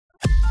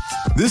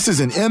This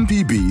is an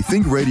MPB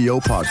Think Radio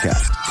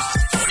podcast.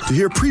 To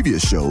hear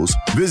previous shows,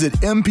 visit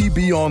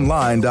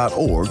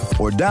mpbonline.org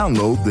or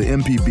download the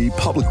MPB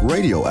Public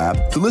Radio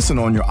app to listen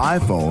on your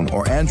iPhone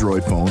or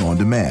Android phone on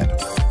demand.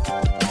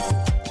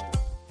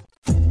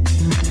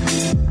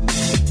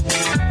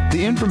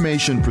 The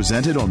information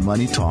presented on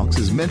Money Talks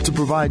is meant to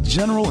provide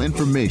general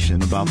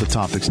information about the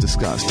topics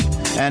discussed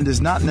and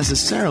is not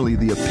necessarily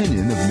the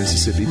opinion of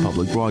Mississippi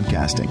Public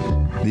Broadcasting.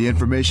 The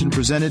information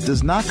presented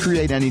does not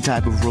create any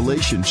type of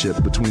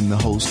relationship between the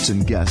hosts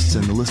and guests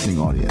and the listening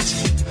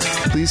audience.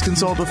 Please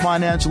consult a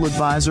financial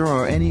advisor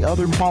or any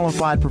other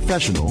qualified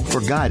professional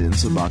for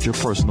guidance about your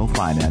personal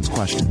finance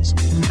questions.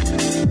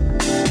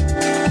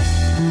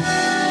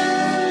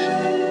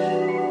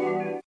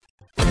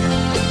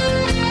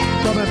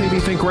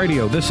 MPB Think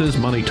Radio. This is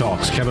Money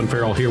Talks. Kevin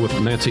Farrell here with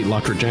Nancy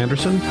Lottridge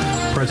Anderson,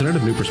 president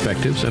of New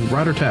Perspectives, and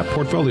Ryder Tapp,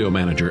 portfolio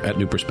manager at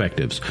New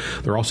Perspectives.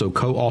 They're also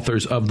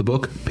co-authors of the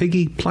book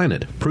Piggy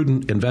Planet,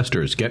 Prudent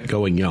Investors Get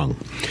Going Young.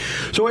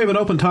 So we have an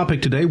open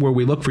topic today where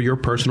we look for your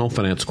personal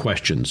finance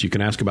questions. You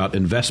can ask about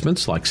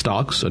investments like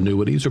stocks,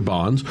 annuities, or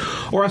bonds,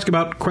 or ask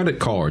about credit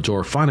cards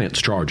or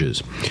finance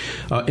charges.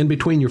 In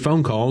between your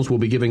phone calls, we'll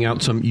be giving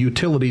out some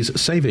utilities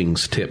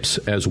savings tips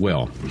as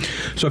well.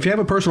 So if you have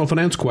a personal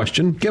finance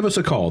question, give us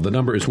a call. The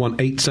number is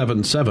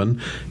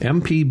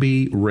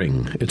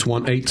 1-877-MPB-RING. It's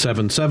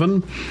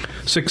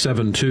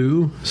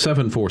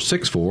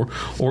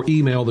 1-877-672-7464, or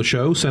email the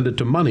show. Send it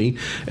to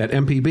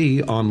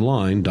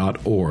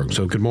money@mpbonline.org.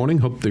 So good morning.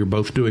 Hope you're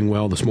both doing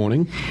well this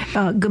morning.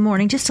 Good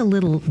morning. Just a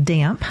little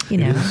damp, but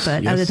yes.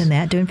 Other than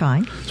that, doing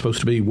fine. It's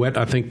supposed to be wet,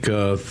 I think,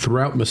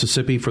 throughout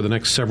Mississippi for the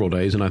next several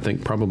days, and I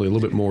think probably a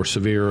little bit more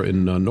severe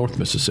in North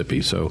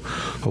Mississippi. So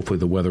hopefully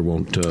the weather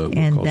won't cause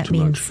and too that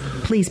means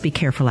much. Please be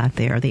careful out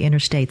there. The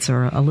interstates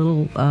are a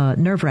little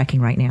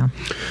nerve-wracking right now.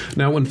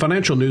 Now, in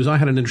financial news, I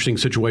had an interesting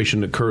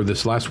situation occur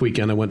this last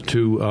weekend. I went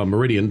to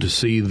Meridian to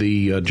see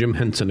the Jim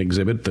Henson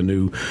exhibit, the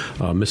new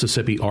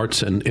Mississippi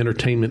Arts and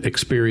Entertainment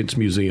Experience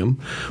Museum.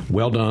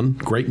 Well done.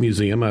 Great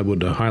museum. I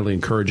would highly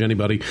encourage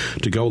anybody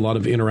to go. A lot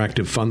of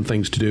interactive, fun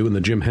things to do, and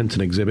the Jim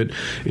Henson exhibit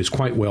is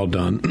quite well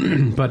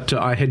done. But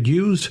I had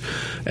used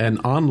an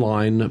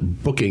online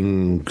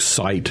booking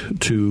site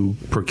to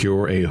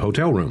procure a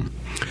hotel room.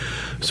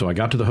 So I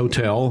got to the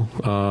hotel,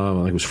 I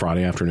think it was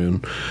Friday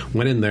afternoon,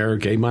 went in there,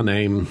 gave my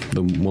name.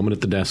 The woman at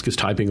the desk is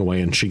typing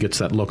away, and she gets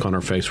that look on her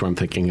face where I'm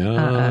thinking,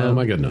 oh,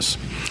 my goodness.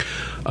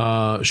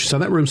 She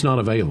said, that room's not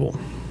available.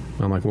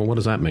 I'm like, well, what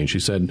does that mean? She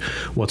said,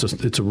 well,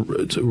 it's a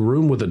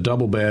room with a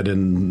double bed,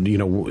 and, you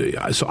know,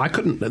 so I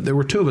couldn't, there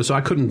were two of us, so I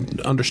couldn't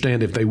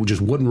understand if they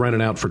just wouldn't rent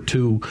it out for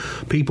two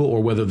people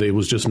or whether they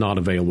was just not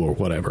available or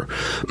whatever.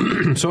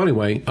 So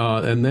anyway,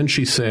 and then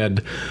she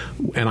said,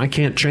 and I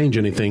can't change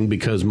anything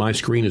because my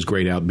screen is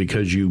grayed out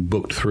because you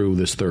booked through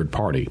this third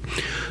party.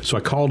 So I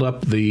called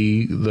up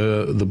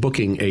the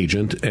booking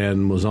agent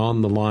and was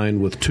on the line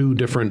with two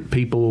different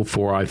people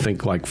for, I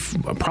think, like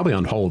probably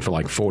on hold for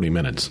like 40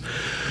 minutes.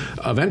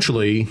 Eventually,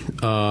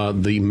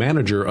 the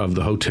manager of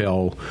the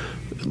hotel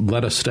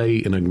let us stay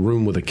in a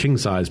room with a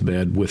king-size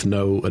bed with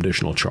no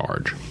additional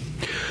charge.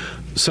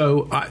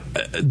 So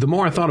the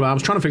more I thought about it, I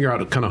was trying to figure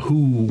out kind of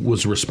who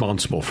was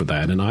responsible for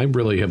that. And I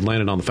really have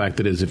landed on the fact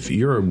that if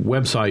you're a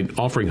website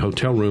offering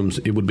hotel rooms,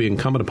 it would be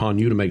incumbent upon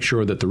you to make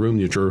sure that the room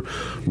that you're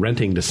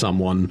renting to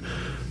someone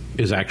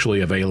is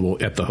actually available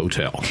at the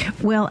hotel.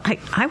 Well,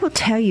 I will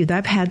tell you that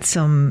I've had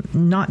some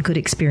not good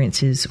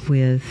experiences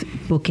with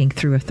booking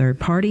through a third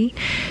party.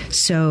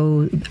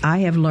 So I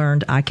have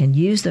learned I can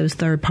use those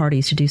third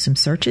parties to do some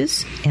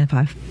searches. And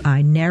if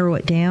I narrow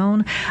it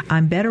down,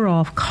 I'm better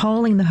off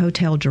calling the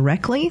hotel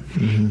directly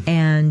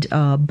and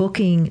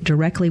booking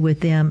directly with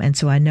them. And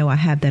so I know I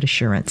have that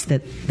assurance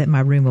that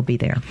my room will be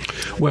there.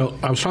 Well,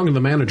 I was talking to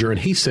the manager,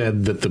 and he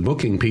said that the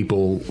booking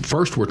people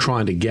first were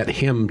trying to get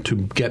him to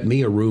get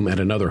me a room at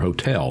another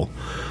hotel.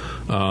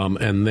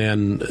 And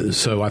then,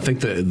 so I think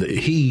that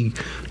he,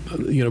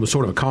 you know, was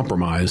sort of a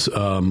compromise.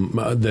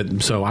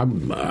 So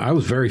I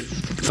was very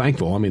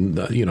thankful. I mean,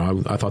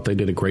 I thought they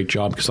did a great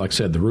job because, like I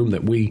said, the room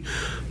that we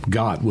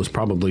got was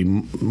probably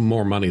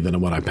more money than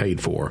what I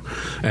paid for.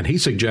 And he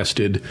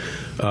suggested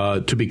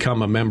to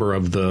become a member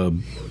of the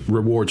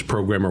rewards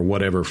program or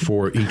whatever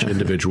for each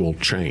individual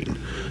chain.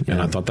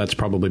 And I thought that's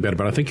probably better.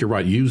 But I think you're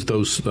right. Use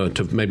those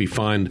to maybe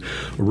find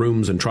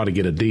rooms and try to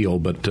get a deal.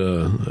 But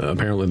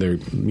apparently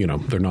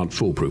they're not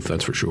foolproof.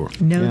 That's for sure.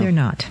 No, they're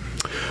not.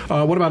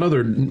 What about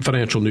other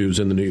financial news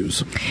in the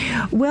news?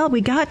 Well,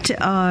 we got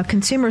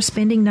consumer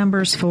spending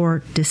numbers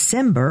for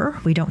December.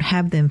 We don't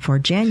have them for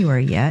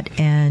January yet,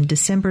 and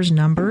December's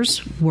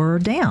numbers were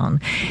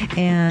down.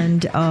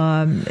 And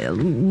a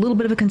little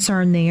bit of a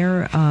concern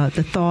there.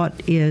 The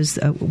thought is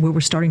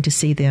we're starting to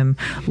see them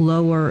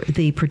lower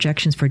the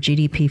projections for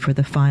GDP for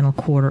the final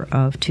quarter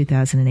of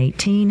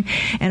 2018.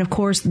 And, of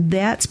course,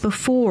 that's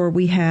before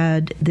we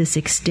had this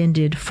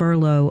extended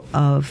furlough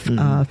of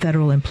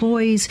federal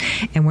employees,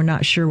 and we're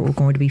not sure what we're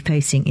going to be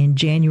facing in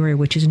January,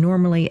 which is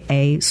normally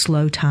a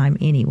slow time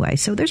anyway.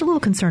 So there's a little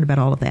concern about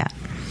all of that.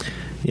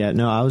 Yeah,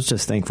 no, I was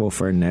just thankful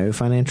for no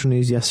financial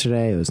news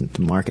yesterday. It was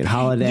the market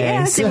holiday.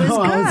 Yes, so it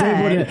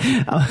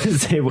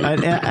was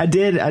good. I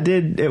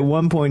did at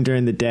one point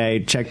during the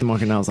day check the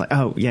market, and I was like,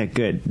 oh, yeah,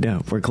 good.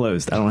 No, we're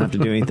closed. I don't have to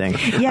do anything.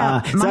 So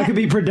I could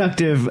be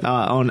productive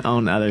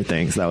on other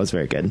things. That was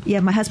very good. Yeah,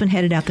 my husband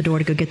headed out the door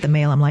to go get the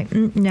mail. I'm like,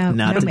 no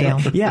mail.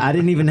 Yeah, I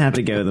didn't even have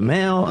to go to the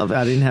mail.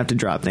 I didn't have to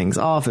drop things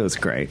off. It was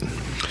great.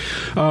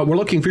 We're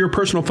looking for your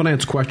personal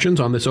finance questions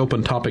on this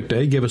Open Topic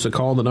Day. Give us a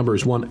call. The number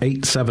is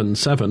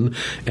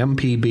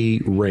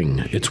 1-877-MPB-RING.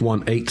 It's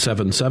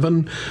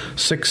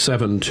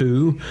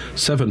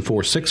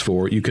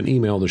 1-877-672-7464. You can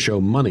email the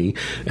show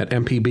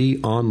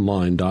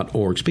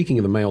money@mpbonline.org. Speaking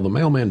of the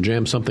mailman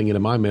jammed something into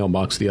my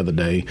mailbox the other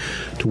day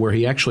to where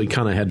he actually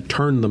kind of had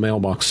turned the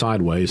mailbox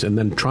sideways, and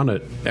then trying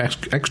to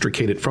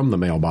extricate it from the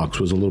mailbox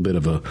was a little bit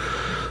of a...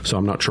 So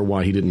I'm not sure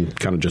why he didn't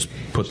kind of just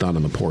put that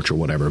on the porch or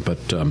whatever, but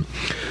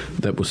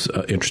that was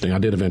interesting. I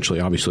did eventually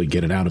obviously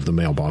get it out of the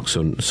mailbox,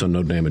 so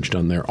no damage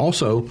done there.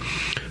 Also,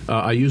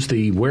 I used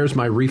the Where's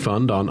My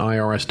Refund on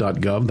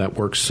irs.gov. That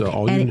works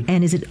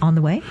and is it on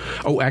the way?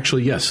 Oh,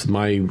 actually, yes.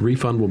 My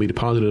refund will be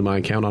debrated in my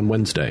account on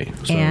Wednesday.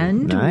 So.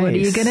 And nice. What are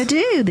you going to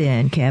do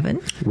then,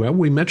 Kevin? Well,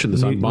 we mentioned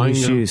this. I'm buying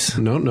shoes.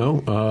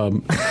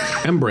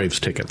 M-Braves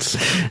tickets.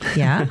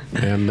 Yeah.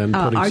 And then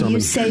putting are you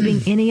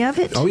saving any of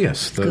it? Oh,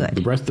 yes. Good.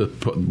 The rest,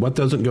 what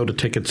doesn't go to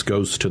tickets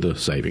goes to the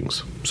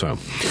savings. So,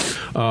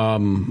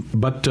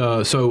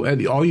 so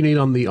all you need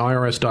on the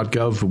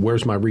irs.gov,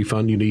 Where's My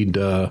Refund, you need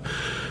to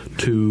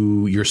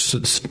your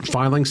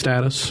filing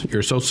status,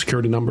 your Social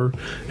Security number,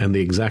 and the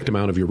exact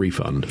amount of your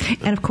refund.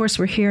 And, of course,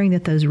 we're hearing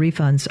that those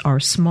refunds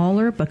are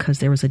smaller because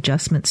there was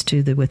adjustments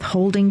to the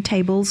withholding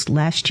tables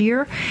last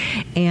year.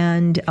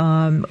 And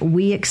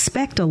we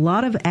expect a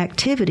lot of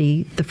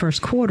activity the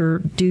first quarter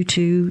due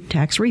to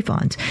tax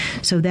refunds.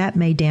 So that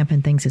may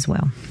dampen things as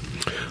well.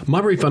 My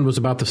refund was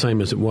about the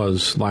same as it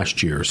was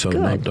last year, so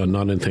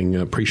not anything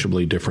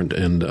appreciably different.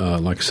 And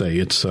like I say,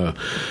 it's kind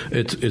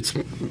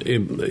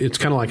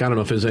of like, I don't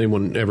know if has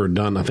anyone ever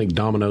done. I think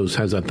Domino's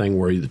has that thing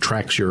where it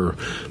tracks your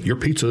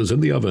pizza is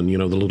in the oven. You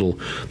know, the little.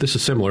 This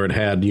is similar. It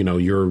had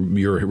your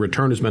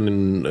return has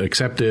been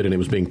accepted and it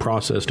was being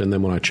processed. And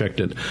then when I checked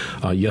it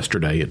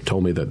yesterday, it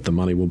told me that the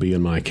money will be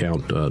in my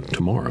account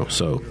tomorrow.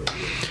 So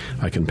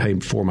I can pay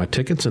for my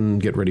tickets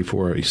and get ready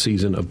for a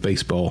season of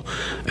baseball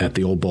at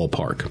the old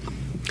ballpark.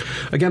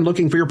 Again,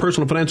 looking for your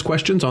personal finance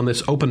questions on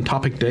this Open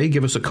Topic Day.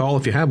 Give us a call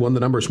if you have one.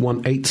 The number is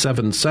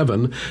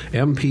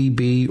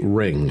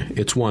 1-877-MPB-RING.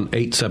 It's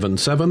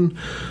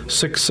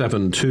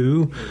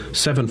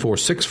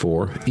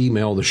 1-877-672-7464.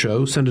 Email the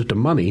show. Send it to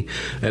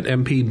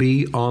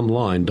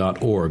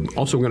money@mpbonline.org.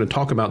 Also, we're going to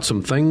talk about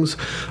some things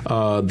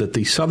that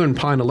the Southern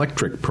Pine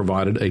Electric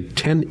provided,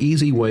 10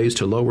 easy ways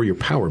to lower your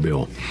power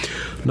bill.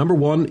 Number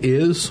one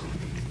is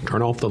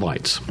turn off the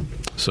lights.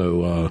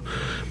 So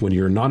when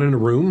you're not in a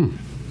room,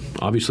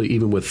 obviously,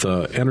 even with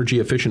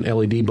energy-efficient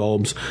LED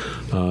bulbs,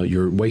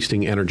 you're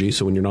wasting energy.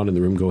 So when you're not in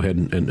the room, go ahead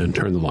and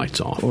turn the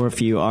lights off. Or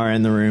if you are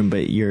in the room,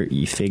 but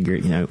you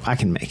figure, I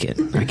can make it.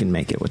 I can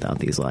make it without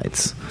these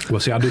lights. Well,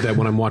 see, I do that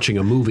when I'm watching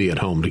a movie at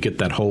home to get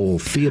that whole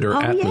theater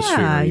atmosphere.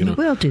 Yeah, you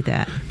will do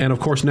that. And, of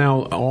course,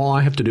 now all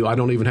I have to do, I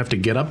don't even have to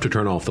get up to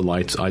turn off the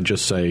lights. I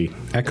just say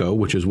Echo,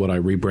 which is what I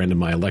rebranded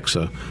my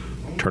Alexa,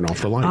 turn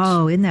off the lights.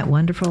 Oh, isn't that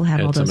wonderful?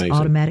 Have all those amazing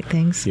automatic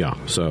things. Yeah.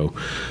 So,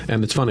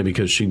 and it's funny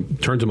because she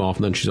turns them off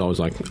and then she's always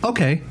like,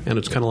 okay. And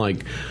it's kind of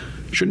like,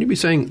 shouldn't you be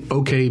saying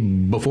okay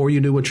before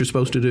you do what you're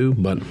supposed to do?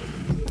 But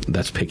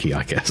that's picky,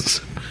 I guess.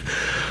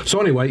 So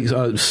anyway,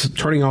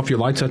 turning off your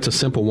lights, that's a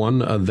simple one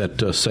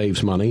that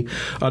saves money.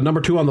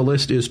 Number two on the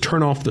list is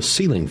turn off the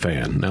ceiling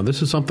fan. Now,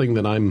 this is something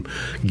that I'm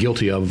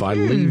guilty of. I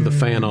leave the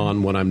fan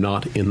on when I'm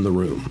not in the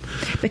room.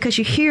 Because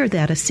you hear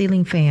that a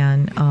ceiling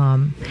fan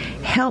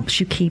helps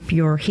you keep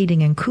your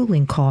heating and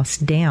cooling costs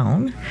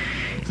down.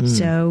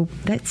 So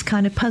that's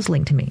kind of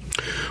puzzling to me.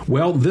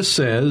 Well, this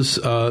says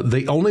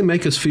they only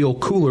make us feel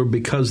cooler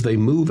because they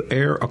move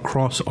air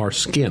across our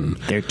skin.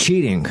 They're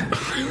cheating.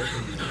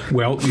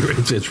 Well,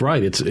 it's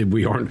right.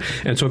 We aren't,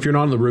 and so if you're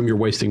not in the room, you're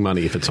wasting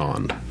money if it's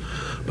on.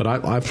 But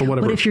I for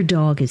whatever. What if your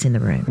dog is in the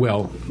room?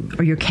 Well,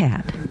 or your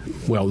cat?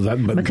 Well,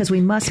 because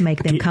we must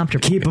make them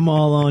comfortable. Keep them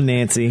all on,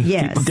 Nancy.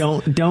 Yes.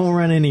 Don't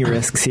run any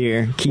risks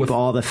here. Keep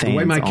all the fans on. The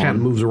way my cat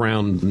moves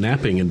around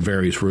napping in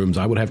various rooms,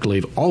 I would have to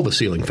leave all the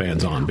ceiling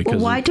fans on.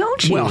 Because why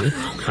don't you? Well,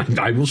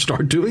 I will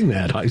start doing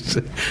that. I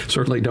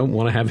certainly don't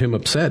want to have him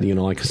upset.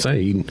 Like I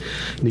say, you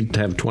need to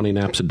have 20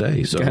 naps a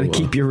day. So got to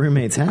keep your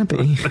roommates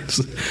happy.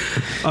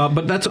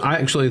 But I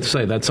actually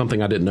say that's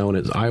something I didn't know,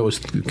 and I always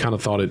kind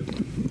of thought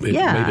it made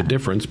a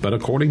difference. But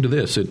according to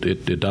this,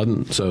 it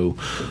doesn't. So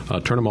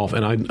turn them off.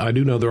 And I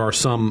do know there are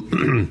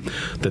some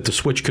that the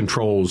switch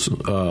controls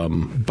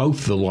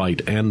both the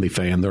light and the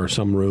fan. There are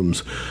some rooms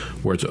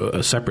where it's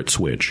a separate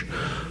switch.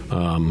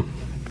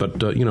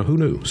 But, who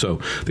knew?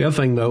 So the other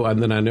thing, though,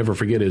 and then I never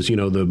forget is,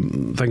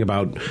 the thing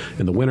about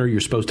in the winter,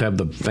 you're supposed to have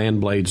the fan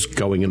blades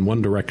going in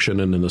one direction,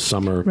 and in the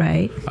summer,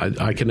 right?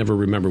 I can never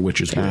remember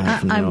which is which.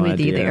 I'm with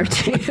you there,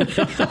 too.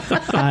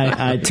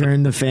 I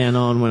turn the fan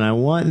on when I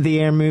want the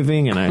air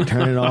moving, and I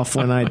turn it off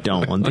when I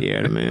don't want the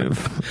air to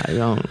move. I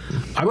don't.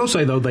 I will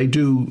say, though, they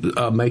do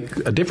make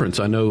a difference.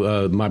 I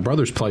know my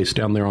brother's place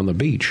down there on the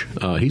beach,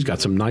 he's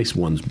got some nice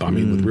ones,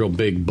 with real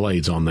big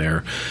blades on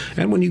there.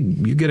 And when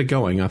you get it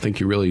going, I think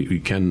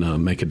you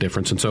can make a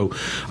difference. And so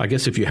I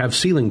guess if you have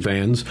ceiling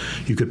fans,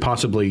 you could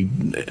possibly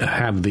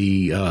have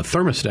the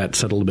thermostat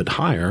set a little bit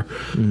higher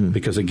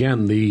because,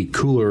 again, the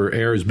cooler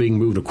air is being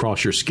moved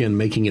across your skin,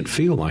 making it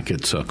feel like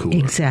it's cooler.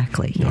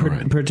 Exactly.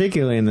 Right.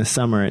 Particularly in the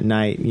summer at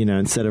night,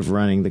 instead of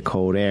running the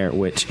cold air,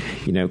 which,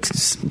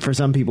 for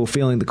some people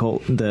feeling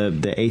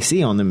the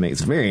AC on them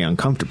makes it very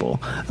uncomfortable.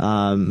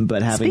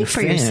 But having Speak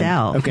for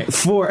yourself. Okay.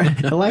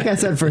 Like I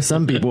said, for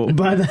some people,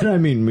 by that I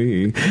mean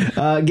me,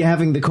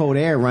 having the cold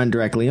air run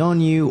directly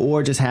on you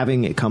or just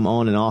having it come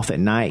on and off at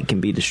night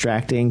can be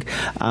distracting.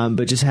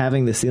 But just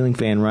having the ceiling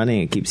fan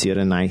running, it keeps you at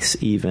a nice,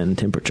 even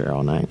temperature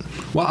all night.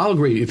 Well, I'll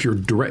agree. If you're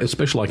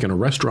especially like in a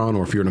restaurant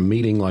or if you're in a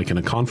meeting like in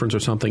a conference or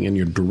something and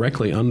you're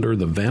directly under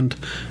the vent,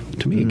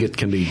 to me it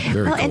can be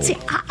very cold. And see,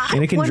 I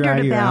it can wondered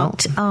dry you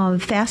about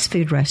out. Fast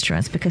food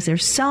restaurants because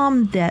there's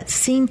some that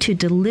seem to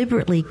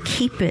deliberately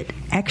keep it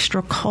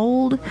extra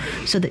cold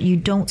so that you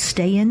don't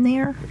stay in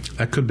there.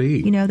 That could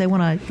be. They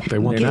want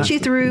to get you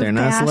through They're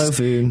fast, not slow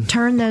food.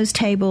 Turn those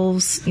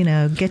tables,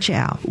 get you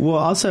out. Well,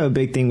 also a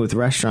big thing with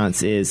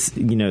restaurants is,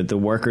 the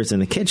workers in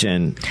the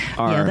kitchen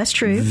are that's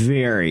true.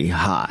 very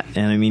hot.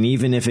 And I mean,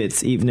 even if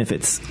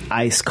it's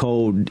ice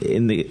cold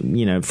in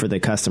the, for the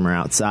customer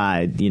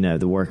outside,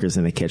 the workers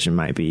in the kitchen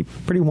might be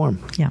pretty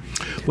warm. Yeah.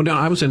 Well, now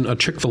I was in a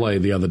Chick-fil-A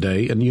the other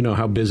day, and you know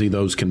how busy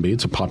those can be.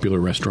 It's a popular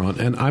restaurant.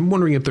 And I'm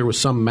wondering if there was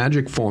some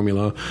magic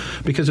formula,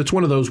 because it's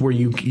one of those where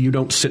you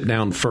don't sit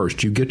down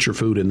first. You get your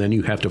food, and then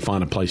you have to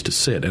find a place to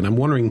sit. And I'm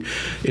wondering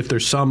if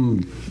there's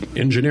some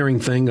engineering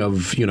thing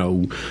of,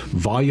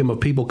 volume of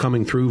people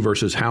coming through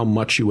versus how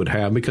much you would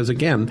have. Because,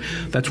 again,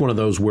 that's one of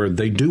those where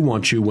they do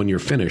want you when you're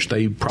finished.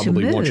 They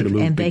probably want you to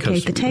move and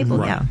vacate the table,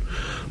 right. yeah.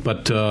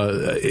 But,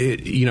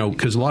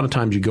 because a lot of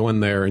times you go in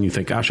there and you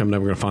think, gosh, I'm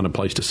never going to find a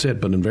place to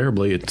sit. But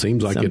invariably, it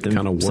seems like it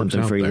kind of works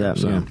out there.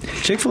 So. Yeah.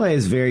 Chick-fil-A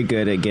is very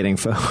good at getting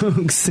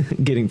folks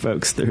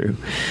through.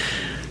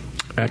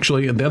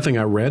 Actually, the other thing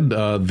I read,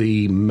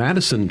 the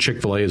Madison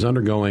Chick-fil-A is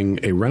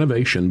undergoing a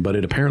renovation, but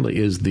it apparently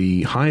is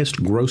the highest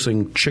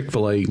grossing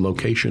Chick-fil-A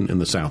location in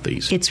the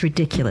Southeast. It's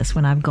ridiculous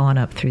when I've gone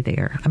up through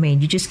there. I mean,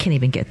 you just can't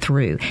even get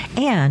through.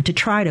 And to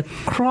try to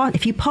cross,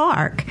 if you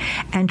park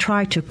and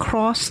try to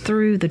cross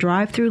through the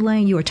drive-through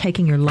lane, you are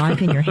taking your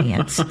life in your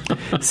hands.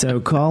 So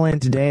call in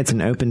today. It's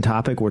an open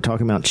topic. We're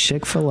talking about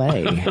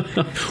Chick-fil-A.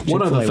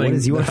 One other thing. What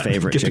is your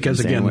favorite chicken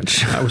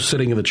sandwich? I was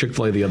sitting in the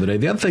Chick-fil-A the other day.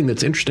 The other thing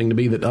that's interesting to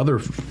me that other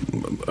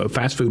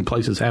fast food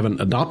places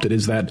haven't adopted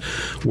is that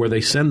where they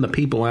send the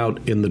people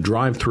out in the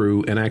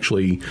drive-thru and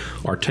actually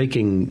are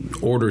taking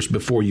orders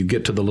before you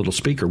get to the little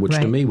speaker, which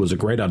to me was a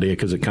great idea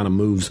because it kind of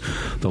moves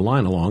the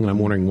line along. And I'm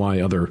wondering why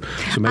so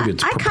maybe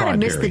it's proprietary. I kind of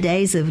miss the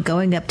days of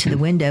going up to the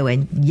window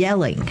and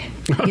yelling,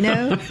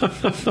 and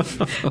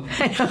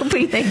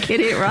hoping they get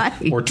it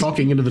right. Or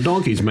talking into the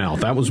donkey's mouth.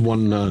 That was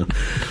one.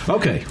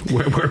 Okay,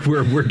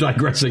 we're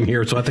digressing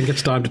here, so I think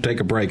it's time to take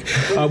a break.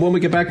 When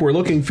we get back, we're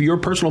looking for your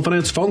personal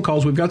finance phone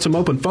calls. We've got some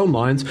open phone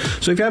lines,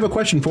 so if you have a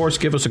question for us,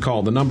 give us a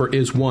call. The number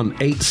is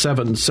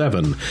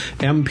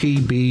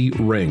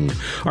 1-877-MPB-RING.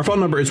 Our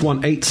phone number is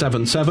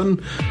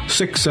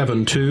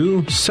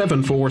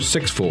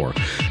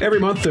 1-877-672-7464. Every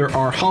month there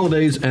are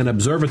holidays and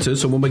observances,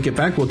 so when we get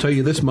back, we'll tell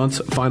you this month's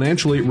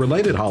financially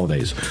related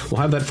holidays.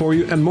 We'll have that for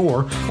you and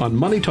more on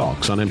Money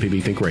Talks on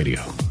MPB Think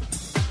Radio.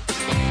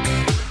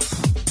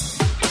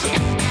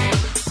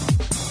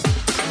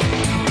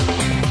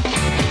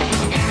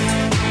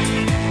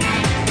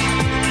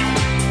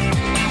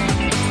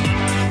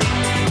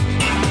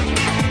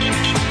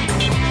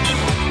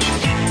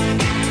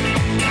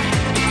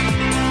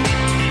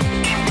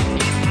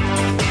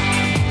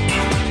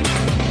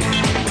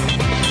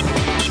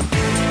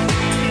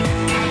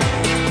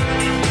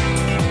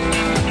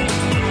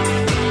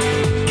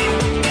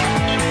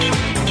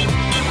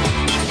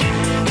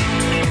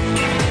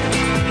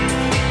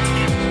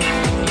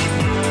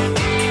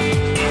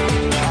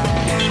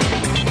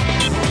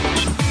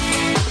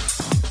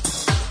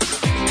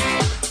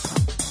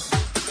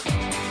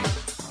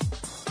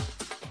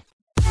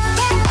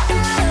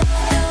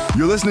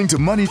 You're listening to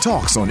Money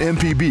Talks on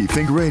MPB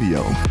Think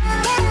Radio.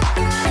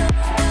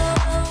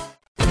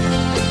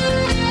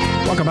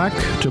 Welcome back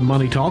to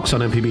Money Talks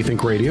on MPB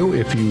Think Radio.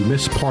 If you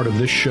missed part of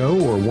this show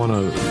or want to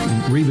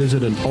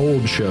revisit an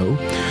old show,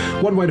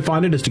 one way to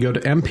find it is to go to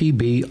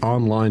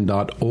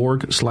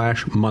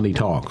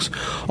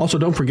mpbonline.org/moneytalks. Also,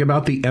 don't forget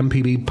about the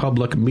MPB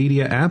Public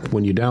Media app.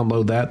 When you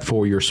download that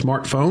for your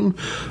smartphone,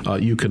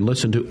 you can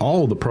listen to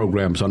all the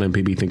programs on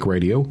MPB Think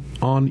Radio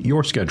on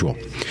your schedule.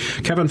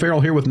 Kevin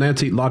Farrell here with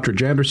Nancy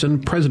Lottridge Anderson,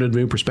 President of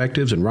New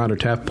Perspectives and Ryder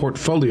Taft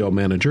Portfolio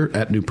Manager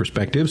at New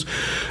Perspectives.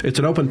 It's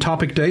an open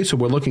topic day, so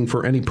we're looking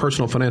for any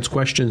personal finance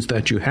questions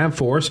that you have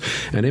for us.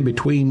 And in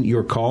between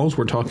your calls,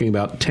 we're talking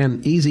about 10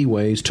 easy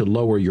ways to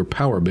lower your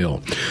power bill.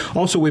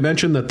 Also, we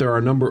mentioned that there are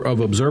a number of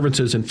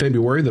observances in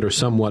February that are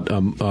somewhat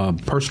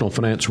personal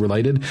finance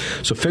related.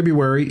 So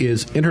February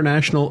is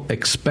International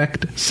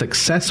Expect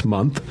Success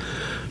Month,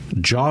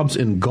 Jobs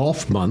in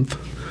Golf Month,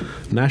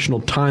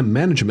 National Time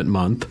Management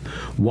Month,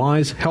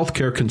 Wise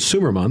Healthcare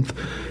Consumer Month,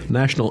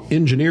 National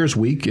Engineers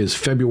Week is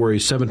February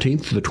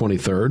 17th to the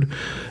 23rd,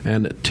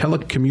 and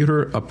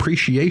Telecommuter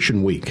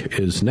Appreciation Week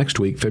is next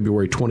week,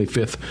 February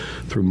 25th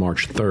through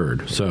March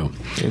 3rd. So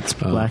it's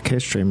Black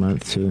History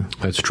Month, too.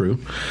 That's true.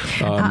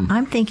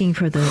 I'm thinking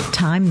for the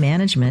time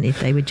management,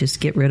 if they would just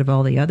get rid of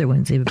all the other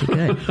ones, it would be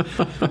good.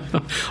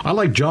 I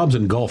like Jobs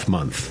in Golf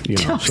Month.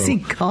 Jobs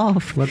in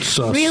Golf. Let's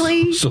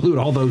really? Salute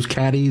all those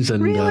caddies.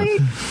 And really?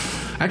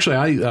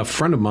 Actually, a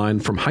friend of mine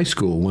from high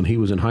school, when he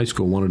was in high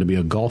school, wanted to be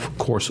a golf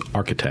course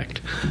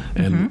architect,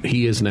 and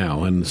he is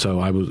now. And so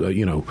I was,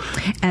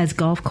 as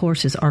golf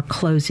courses are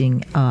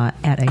closing at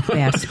a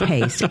fast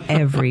pace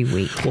every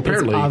week. Well,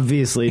 apparently, it's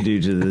obviously due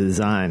to the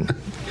design.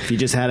 If you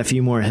just had a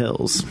few more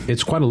hills,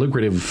 it's quite a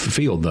lucrative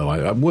field,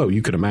 though. Well,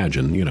 you could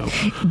imagine,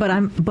 But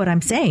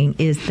I'm saying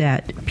is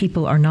that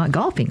people are not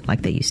golfing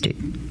like they used to,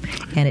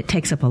 and it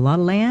takes up a lot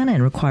of land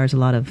and requires a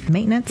lot of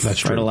maintenance. That's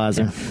true.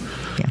 Fertilizer.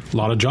 Yeah. A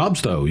lot of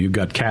jobs, though. You've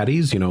got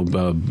caddies,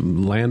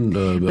 land.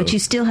 But you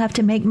still have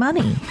to make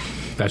money.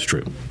 That's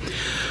true.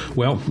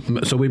 Well,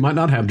 so we might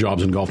not have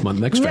Jobs in Golf Month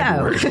next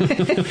February.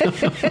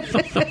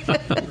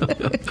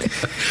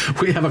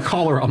 We have a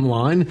caller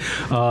online.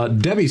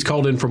 Debbie's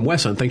called in from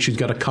Wesson. I think she's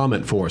got a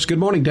comment for us. Good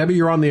morning, Debbie.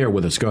 You're on the air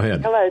with us. Go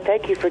ahead. Hello.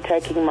 Thank you for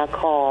taking my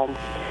call.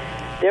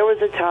 There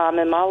was a time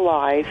in my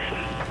life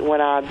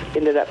when I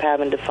ended up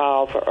having to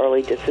file for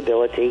early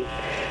disability.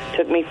 It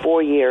took me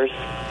 4 years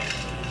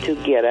to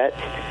get it.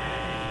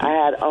 I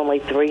had only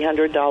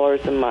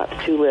 $300 a month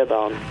to live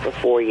on for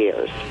 4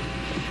 years.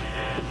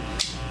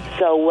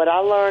 So what I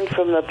learned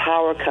from the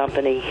power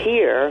company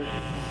here,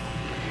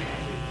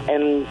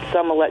 and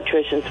some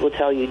electricians will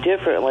tell you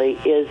differently,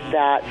 is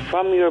that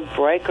from your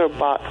breaker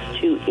box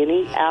to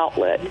any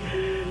outlet,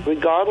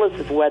 regardless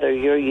of whether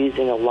you're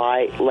using a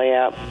light,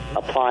 lamp,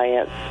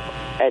 appliance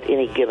at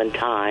any given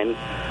time,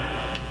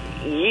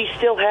 you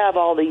still have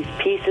all these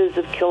pieces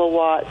of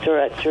kilowatts or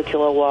extra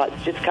kilowatts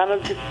just kind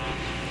of just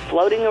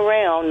floating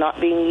around, not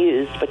being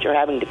used, but you're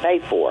having to pay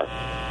for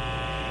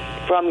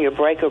from your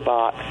breaker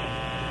box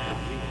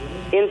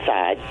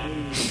inside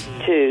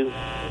to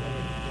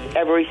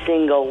every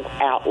single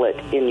outlet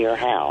in your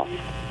house.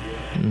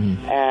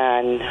 Mm-hmm.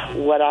 And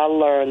what I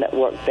learned that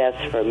worked best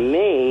for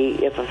me,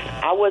 if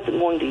I wasn't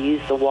going to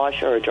use the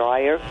washer or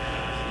dryer,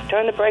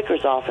 turn the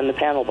breakers off in the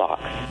panel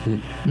box.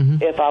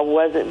 Mm-hmm. If I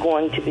wasn't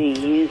going to be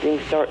using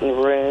certain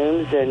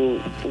rooms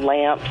and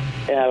lamps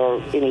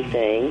or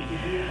anything,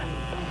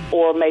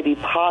 or maybe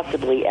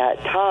possibly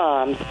at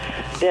times,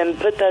 then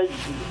put those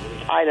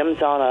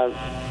items on a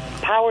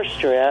power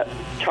strip,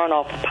 turn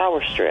off the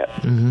power strip.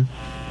 Mm-hmm.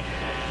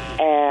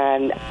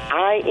 And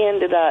I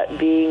ended up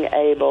being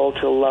able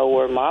to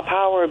lower my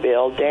power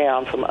bill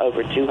down from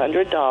over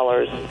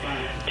 $200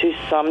 to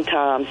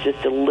sometimes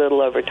just a little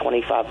over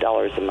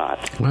 $25 a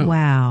month.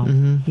 Wow.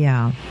 Mm-hmm.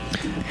 Yeah.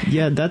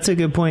 Yeah, that's a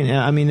good point.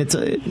 I mean,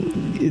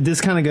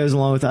 this kind of goes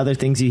along with other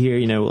things you hear,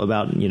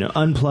 about,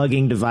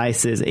 unplugging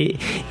devices.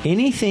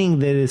 Anything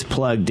that is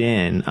plugged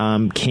in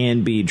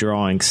can be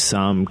drawing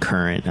some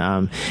current.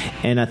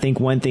 And I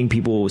think one thing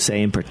people will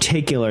say in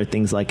particular,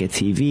 things like a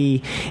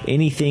TV,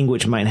 anything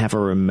which might have a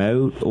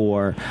remote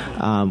or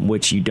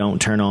which you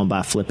don't turn on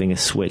by flipping a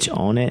switch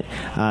on it.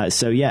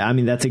 So, yeah, I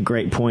mean, that's a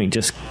great point,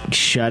 just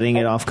shutting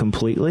it off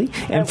completely.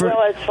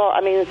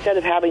 Instead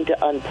of having to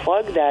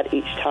unplug that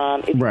each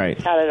time, if you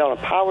had it on a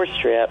power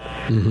strip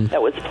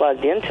that was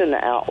plugged into an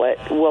outlet,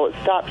 well, it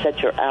stops at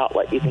your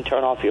outlet. You can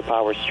turn off your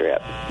power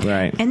strip.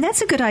 Right. And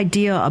that's a good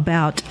idea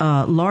about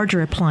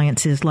larger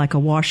appliances like a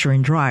washer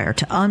and dryer.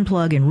 To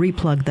unplug and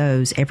replug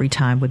those every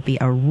time would be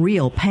a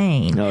real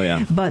pain. Oh,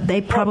 yeah. But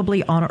they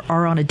probably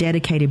are on a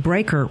dedicated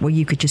breaker where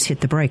you could just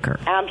hit the breaker.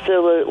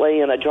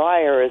 Absolutely. And a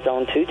dryer is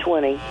on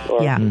 220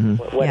 or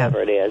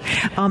whatever it is.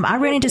 I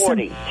ran into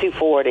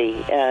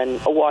 240,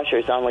 and a washer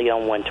is only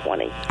on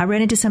 120. I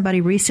ran into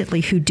somebody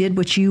recently who did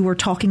what you were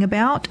talking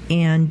about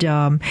and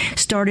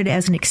started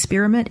as an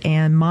experiment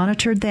and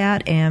monitored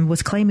that and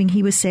was claiming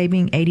he was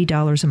saving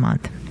 $80 a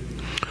month.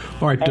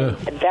 All right.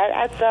 That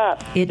adds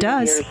up. It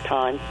does. Years'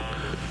 time.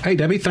 Hey,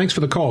 Debbie, thanks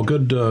for the call.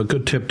 Good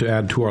tip to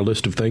add to our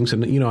list of things.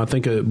 And, I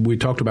think we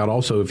talked about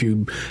also if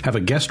you have a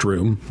guest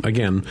room,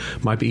 again,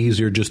 might be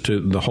easier just to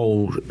the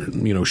whole,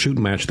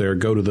 shooting match there,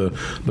 go to the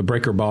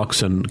breaker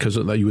box, and because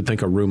you would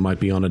think a room might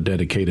be on a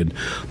dedicated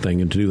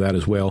thing, and to do that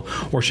as well.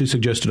 Or she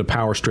suggested a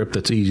power strip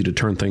that's easy to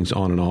turn things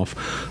on and off.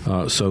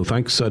 So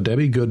thanks,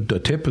 Debbie.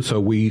 Good tip. So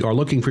we are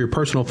looking for your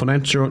personal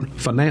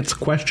finance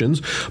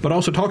questions, but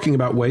also talking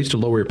about ways to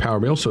lower your power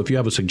bill. So if you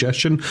have a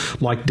suggestion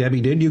like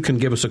Debbie did, you can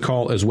give us a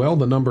call as well.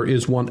 The number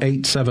is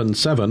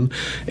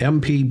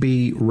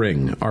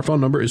 1-877-MPB-RING. Our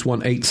phone number is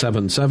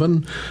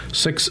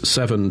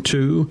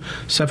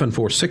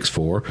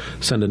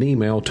 1-877-672-7464. Send an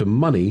email to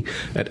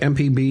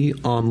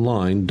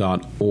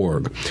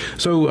money@mpbonline.org.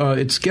 So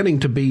it's getting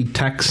to be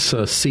tax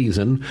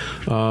season.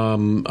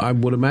 I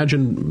would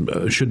imagine,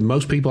 should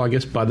most people, I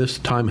guess, by this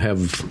time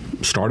have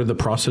started the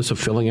process of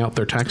filling out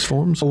their tax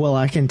forms? Well,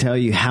 I can tell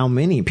you how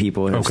many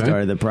people have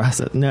started the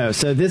process. No,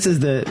 so this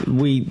is I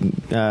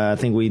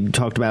think we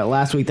talked about it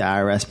last week. The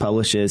IRS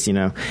publishes,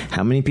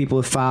 how many people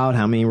have filed,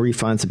 how many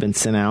refunds have been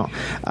sent out.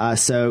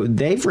 So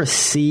they've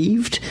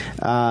received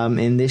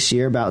in this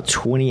year about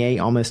 28,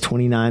 almost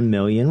 29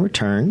 million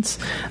returns.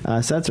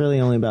 So that's really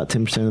only about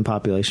 10% of the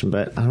population,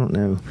 but I don't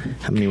know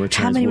how many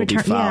returns will be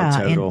filed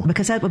total.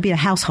 Because that would be a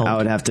household. I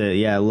would have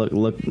to,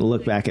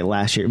 look back at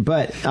last year.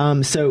 But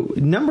so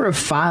number of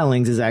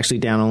filings is actually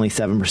down only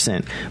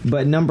 7%,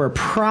 but number of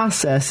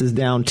process is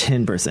down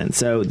 10%.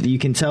 So you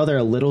can tell they're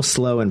a little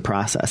slow in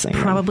processing.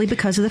 Probably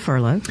because of the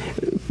furlough.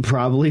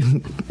 Probably,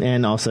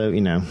 and also,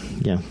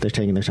 they're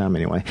taking their time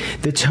anyway.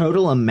 The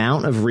total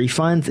amount of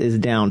refunds is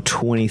down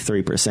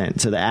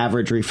 23%. So the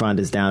average refund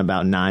is down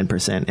about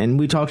 9%. And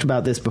we talked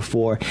about this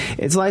before.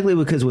 It's likely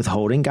because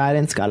withholding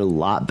guidance got a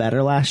lot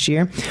better last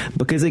year,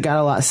 because it got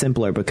a lot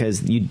simpler,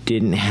 because you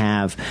didn't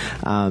have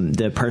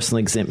the personal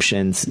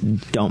exemptions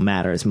don't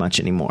matter as much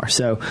anymore.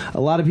 So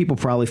a lot of people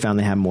probably found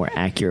they have more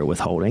accurate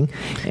withholding,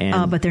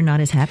 but they're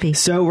not as happy.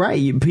 So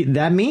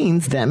that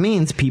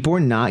means people are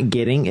not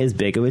getting as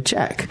big of a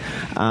check.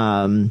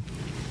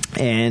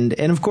 And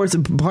of course,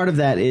 part of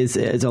that is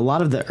a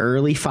lot of the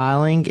early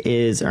filing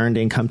is earned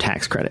income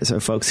tax credit. So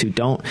folks who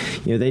don't,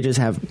 they just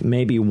have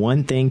maybe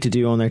one thing to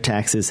do on their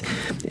taxes,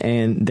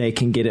 and they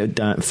can get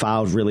it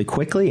filed really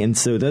quickly. And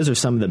so those are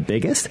some of the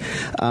biggest.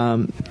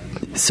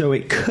 So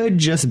it could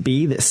just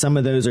be that some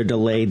of those are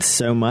delayed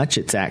so much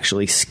it's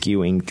actually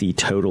skewing the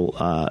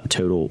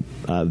total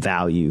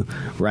value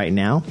right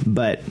now.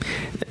 But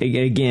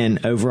again,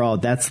 overall,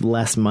 that's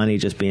less money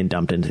just being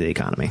dumped into the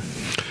economy.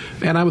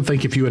 And I would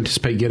think if you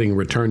anticipate getting a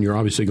return, you're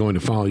obviously going to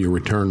file your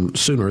return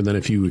sooner than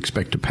if you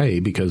expect to pay,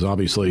 because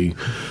obviously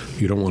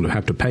you don't want to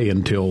have to pay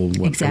until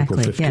April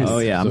 15th. Yes. Oh,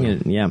 yeah.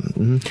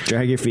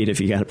 Drag your feet if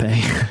you got to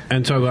pay.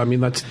 And so,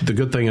 that's the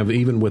good thing of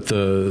even with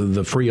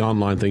the free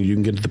online thing, you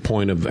can get to the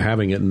point of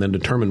having it and then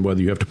determine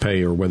whether you have to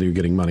pay or whether you're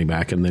getting money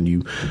back, and then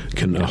you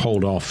can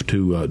hold off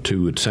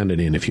to send it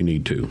in if you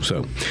need to.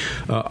 So,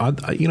 I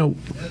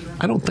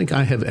don't think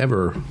I have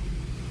ever...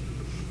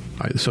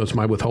 So it's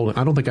my withholding.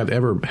 I don't think I've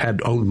ever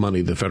had owed money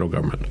to the federal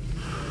government.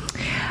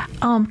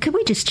 Could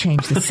we just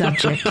change the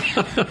subject?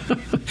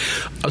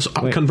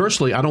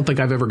 Conversely, I don't think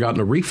I've ever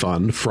gotten a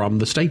refund from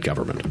the state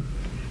government.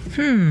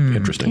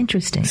 Interesting.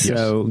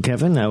 So,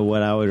 Kevin,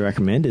 what I would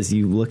recommend is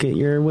you look at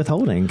your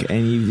withholding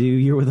and you do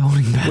your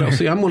withholding better. Well,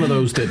 see, I'm one of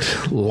those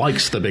that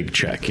likes the big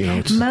check.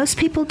 Most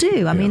people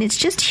do. I mean, it's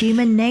just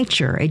human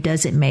nature. It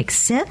doesn't make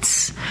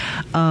sense,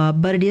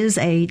 but it is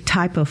a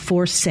type of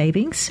forced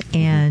savings,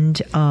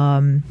 and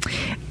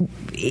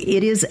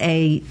it is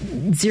a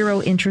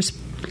zero interest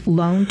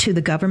loan to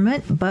the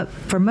government. But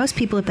for most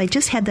people, if they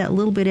just had that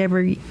little bit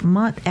every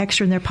month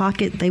extra in their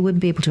pocket, they wouldn't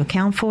be able to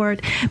account for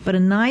it. But a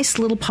nice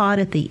little pot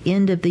at the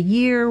end of the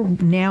year,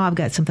 now I've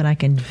got something I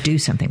can do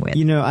something with.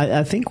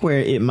 I think where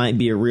it might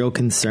be a real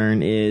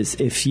concern is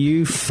if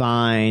you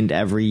find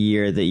every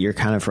year that you're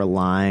kind of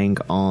relying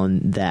on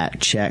that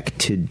check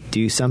to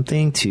do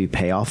something, to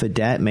pay off a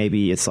debt.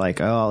 Maybe it's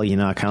like, I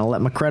kind of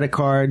let my credit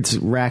cards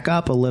rack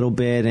up a little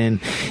bit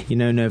in,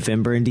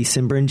 November and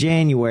December and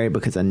January,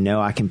 because I know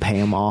I can pay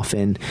them off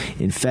in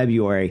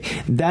February.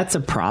 That's a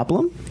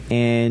problem.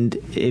 And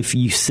if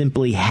you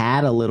simply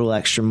had a little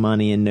extra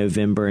money in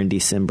November and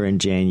December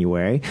and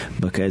January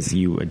because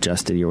you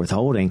adjusted your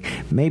withholding,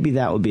 maybe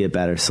that would be a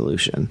better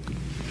solution.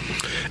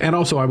 And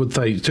also, I would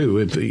say, too,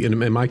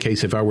 in my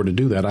case, if I were to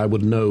do that, I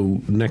would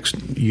know next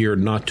year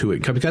not to.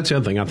 That's the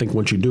other thing. I think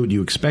once you do it,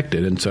 you expect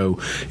it. And so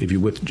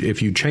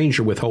if you change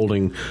your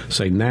withholding,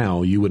 say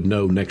now, you would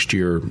know next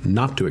year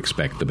not to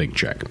expect the big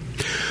check.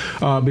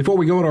 Before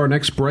we go to our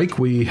next break,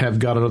 we have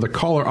got another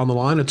caller on the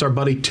line. It's our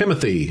buddy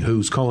Timothy,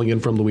 who's calling in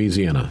from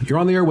Louisiana. You're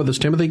on the air with us,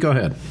 Timothy. Go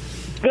ahead.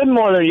 Good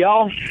morning,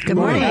 y'all. Good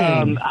morning.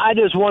 I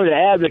just wanted to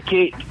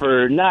advocate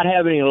for not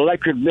having an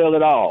electric bill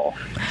at all.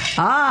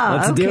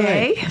 Let's do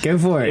it. Go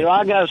for it.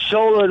 I got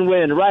solar and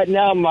wind. Right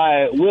now,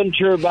 my wind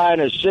turbine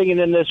is singing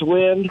in this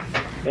wind.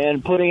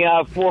 and putting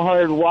out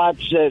 400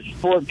 watts at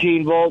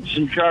 14 volts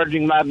and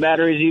charging my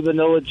batteries even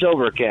though it's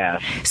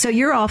overcast. So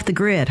you're off the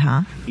grid,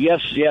 huh?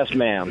 Yes,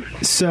 ma'am.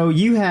 So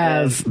you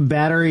have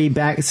battery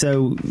backup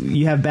so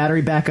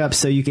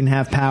you can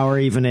have power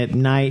even at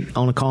night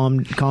on a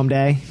calm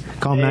day,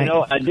 night?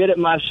 I did it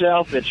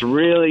myself. It's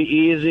really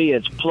easy.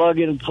 It's plug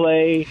and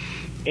play.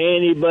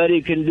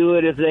 Anybody can do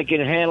it if they can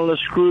handle a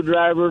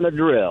screwdriver and a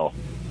drill.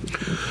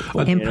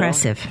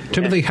 Impressive.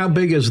 Timothy, how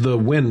big is the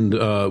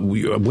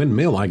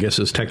windmill, I guess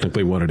is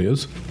technically what it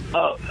is?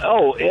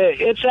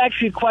 It's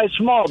actually quite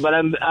small, but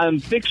I'm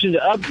fixing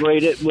to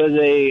upgrade it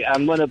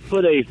I'm going to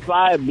put a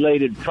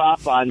 5-bladed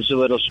prop on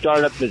so it'll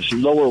start up its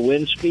lower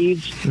wind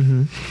speeds.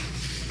 Mm-hmm.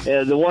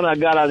 The one I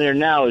got on there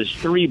now is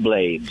 3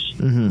 blades,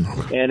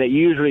 mm-hmm. and it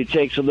usually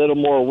takes a little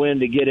more wind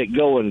to get it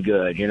going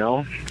good,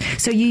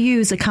 So you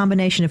use a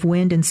combination of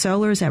wind and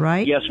solar, is that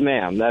right? Yes,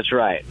 ma'am, that's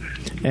right.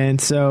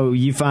 And so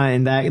you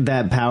find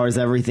that powers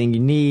everything you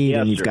need,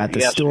 and you've got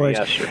the storage.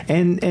 Yes, sir.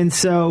 And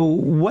so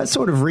what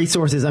sort of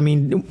resources,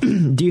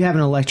 do you have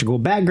an electrical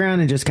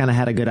background and just kind of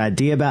had a good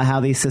idea about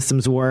how these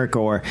systems work,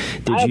 or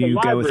did you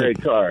go with a library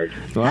card?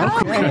 Well,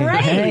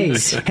 great.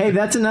 Hey,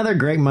 that's another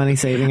great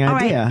money-saving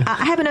idea. Right.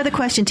 I have another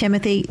question,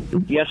 Timothy.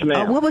 Yes,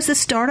 ma'am. What was the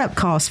startup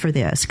cost for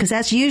this? Because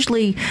that's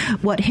usually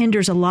what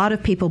hinders a lot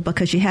of people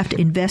because you have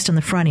to invest on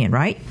the front end,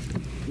 right?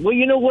 Well,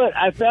 you know what?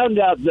 I found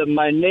out that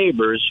my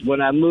neighbors,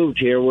 when I moved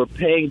here, were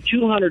paying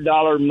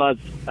 $200 a month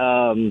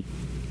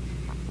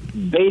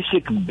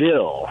basic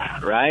bill,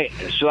 right?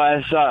 So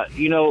I thought,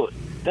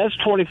 that's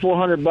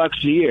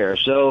 $2,400 a year.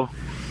 So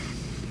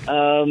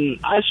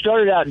I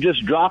started out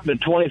just dropping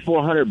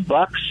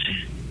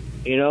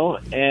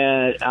 $2,400,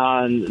 and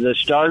on the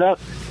startup,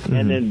 mm-hmm.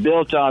 and then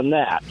built on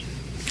that.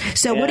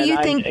 So what do you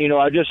think?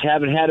 I just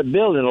haven't had a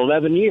bill in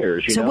 11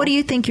 years. So what do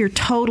you think your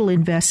total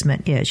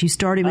investment is? You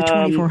started with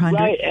 $2,400.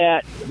 Right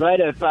at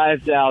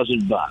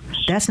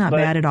 $5,000. That's not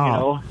bad at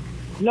all.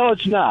 No,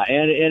 it's not,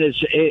 and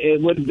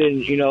it would have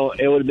been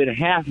it would have been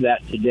half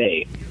that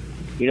today.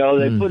 They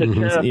put a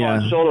tariff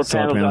on solar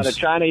panels out of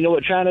China. You know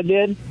what China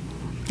did?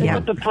 They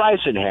put the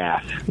price in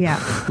half. Yeah.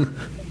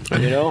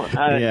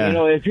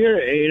 If you're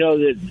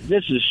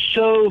this is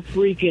so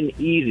freaking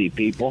easy,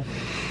 people.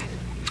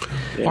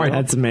 All right,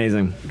 that's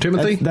amazing,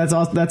 Timothy. That's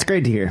awesome. That's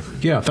great to hear.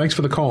 Yeah, thanks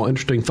for the call.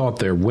 Interesting thought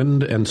there.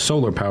 Wind and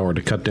solar power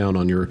to cut down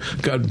on to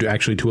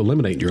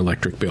eliminate your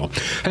electric bill.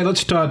 Hey,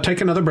 let's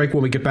take another break.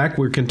 When we get back,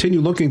 we'll continue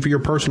looking for your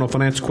personal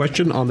finance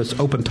question on this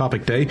open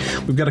topic day.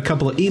 We've got a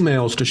couple of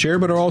emails to share,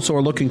 but also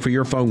are looking for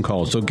your phone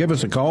calls. So give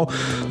us a call.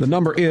 The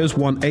number is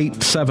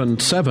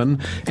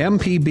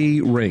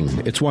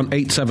 1-877-MPB-RING. It's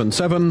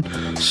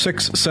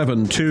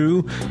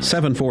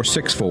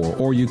 1-877-672-7464.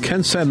 Or you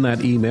can send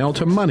that email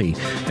to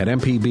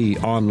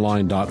money@mpbonline.org.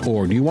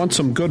 Do you want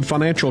some good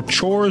financial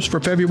chores for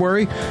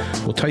February?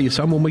 We'll tell you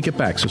some when we get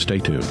back, so stay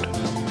tuned.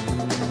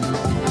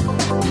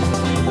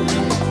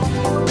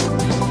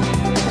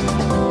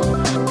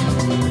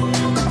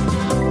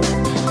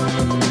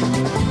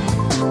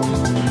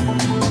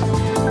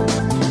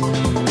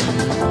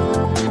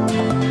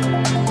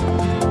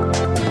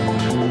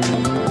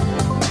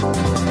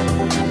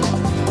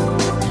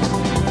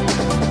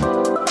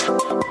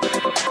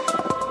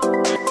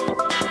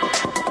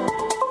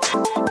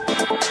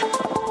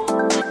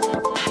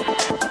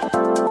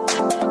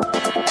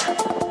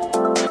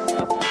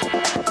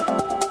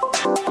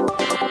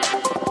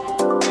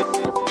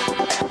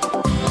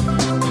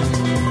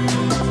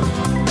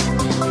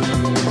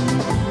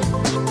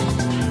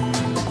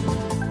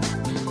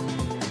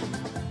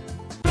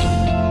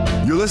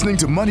 Listening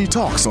to Money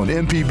Talks on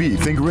MPB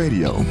Think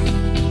Radio.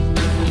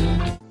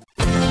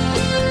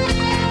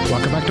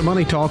 Welcome back to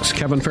Money Talks.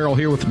 Kevin Farrell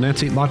here with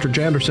Nancy Lottridge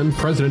Anderson,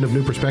 president of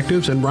New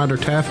Perspectives, and Rhonda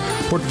Taff,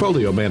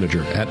 portfolio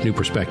manager at New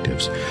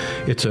Perspectives.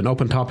 It's an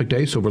open topic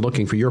day, so we're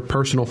looking for your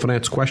personal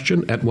finance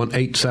question at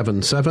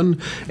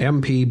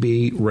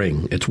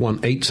 1-877-MPB-RING. It's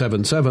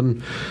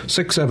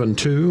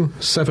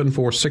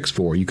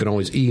 1-877-672-7464. You can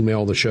always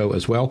email the show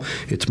as well.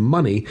 It's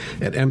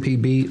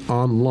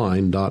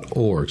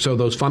money@mpbonline.org. So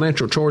those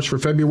financial chores for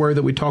February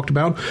that we talked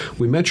about,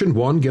 we mentioned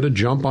one, get a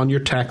jump on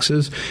your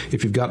taxes.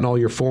 If you've gotten all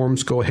your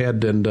forms, go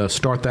ahead and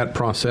start that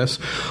process.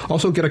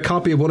 Also, get a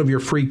copy of one of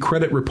your free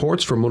credit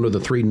reports from one of the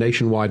 3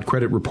 nationwide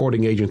credit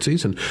reporting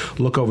agencies and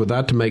look over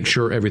that to make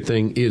sure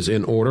everything is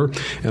in order.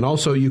 And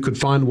also, you could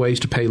find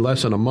ways to pay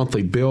less on a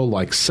monthly bill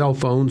like cell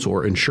phones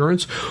or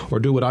insurance, or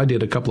do what I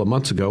did a couple of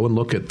months ago and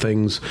look at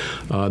things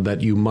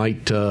that you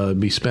might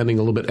be spending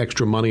a little bit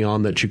extra money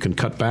on that you can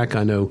cut back.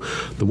 I know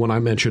the one I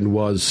mentioned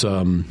was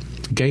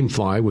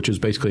GameFly, which is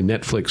basically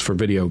Netflix for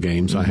video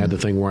games. Mm-hmm. I had the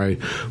thing where I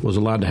was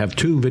allowed to have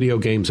 2 video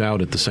games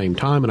out at the same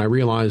time, and I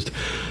realized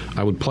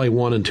I would play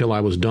one until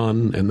I was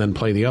done and then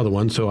play the other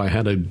one. So I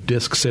had a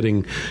disc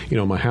sitting,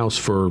 in my house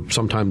for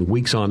sometimes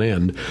weeks on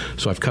end.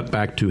 So I've cut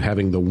back to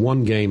having the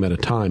one game at a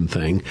time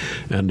thing.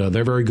 And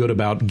they're very good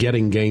about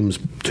getting games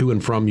to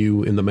and from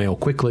you in the mail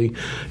quickly.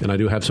 And I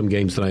do have some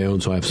games that I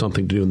own, so I have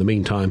something to do in the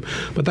meantime.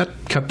 But that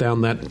cut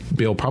down that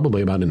bill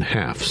probably about in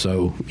half.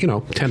 So,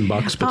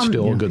 $10, but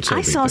still a good saving.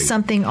 I saw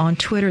something on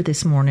Twitter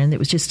this morning that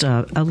was just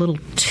a little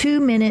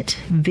 2-minute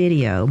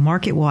video.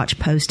 MarketWatch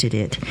posted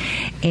it,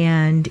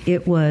 and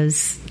it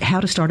was how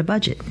to start a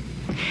budget.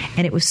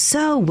 And it was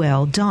so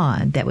well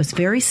done. That was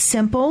very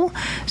simple.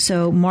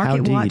 So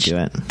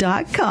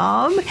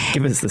MarketWatch.com.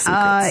 Give us the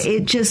secrets.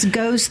 It just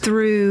goes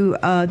through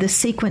the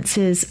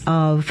sequences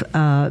of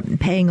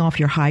paying off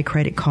your high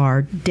credit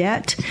card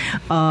debt,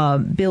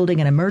 building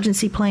an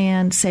emergency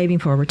plan, saving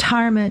for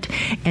retirement,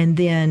 and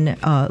then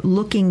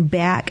looking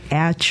back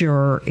at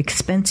your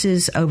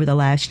expenses over the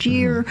last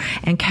year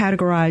and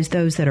categorize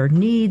those that are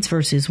needs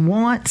versus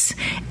wants,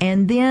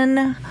 and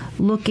then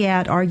look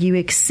at, are you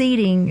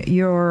exceeding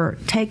your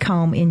take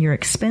home in your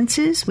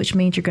expenses, which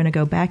means you're going to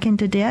go back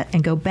into debt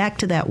and go back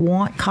to that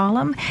want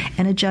column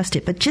and adjust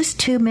it. But just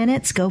 2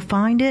 minutes, go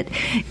find it.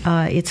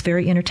 It's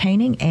very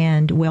entertaining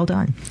and well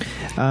done.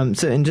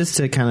 And just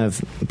to kind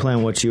of play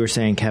on what you were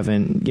saying,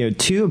 Kevin,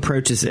 two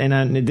approaches,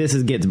 and this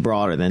gets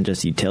broader than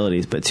just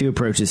utilities, but two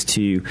approaches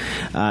to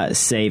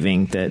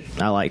saving that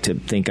I like to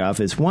think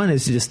of is one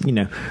is just,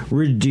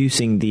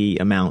 reducing the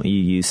amount you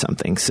use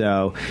something.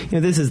 So,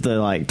 this is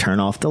the turn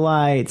off the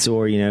lights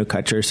or,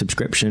 cut your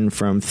subscription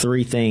from 3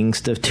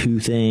 things to 2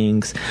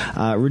 things,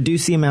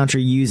 reduce the amount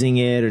you're using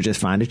it, or just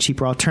find a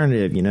cheaper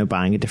alternative,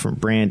 buying a different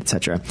brand,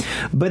 etc.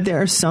 But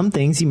there are some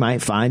things you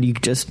might find you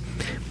just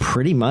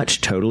pretty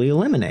much totally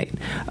eliminate.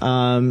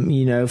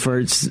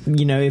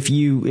 If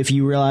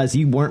you realize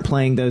you weren't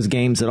playing those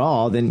games at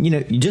all, then,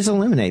 you just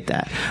eliminate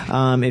that.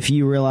 If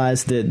you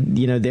realize that,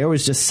 there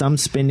was just some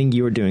spending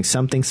you were doing,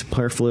 something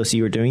superfluous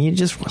you were doing, you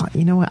just, what,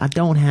 I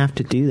don't have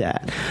to do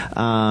that.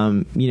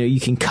 You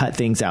can cut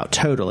things out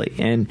totally.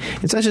 And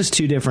it's not just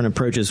two different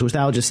approaches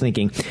without just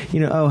thinking,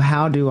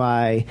 how do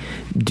I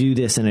do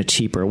this in a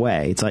cheaper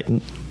way? It's like,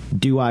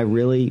 do I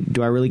really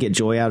get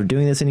joy out of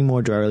doing this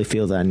anymore? Do I really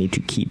feel that I need to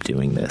keep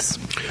doing this?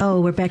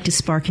 Oh, we're back to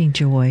sparking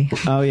joy.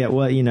 Oh yeah.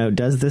 Well,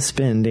 does the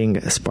spending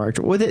spark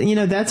joy? Well,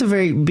 that's a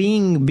very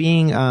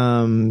being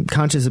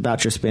conscious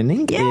about your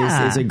spending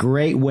is a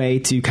great way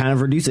to kind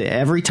of reduce it.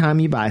 Every time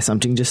you buy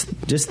something, just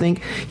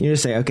think,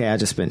 just say, okay, I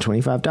just spent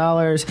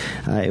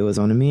 $25. It was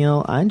on a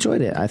meal. I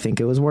enjoyed it. I think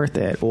it was worth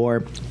it.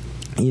 Or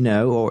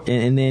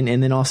and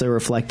then also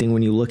reflecting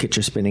when you look at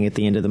your spending at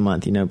the end of the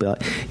month, be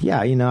like,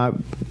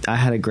 I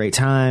had a great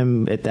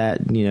time at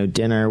that,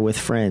 dinner with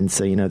friends.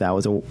 So, that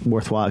was a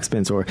worthwhile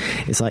expense. Or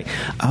it's like,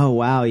 oh,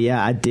 wow,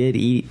 yeah, I did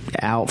eat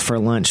out for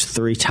lunch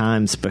 3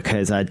 times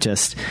because I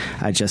just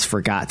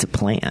forgot to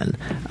plan.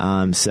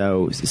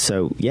 So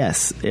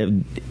yes,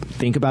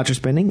 think about your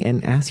spending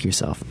and ask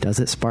yourself, does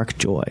it spark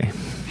joy?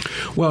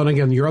 Well, and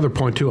again, your other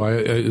point, too,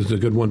 is a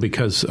good one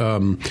because,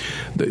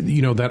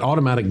 that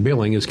automatic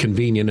billing is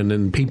convenient, and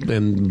then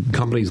and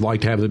companies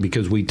like to have it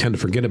because we tend to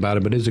forget about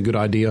it, but it is a good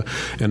idea.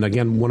 And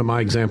again, one of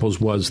my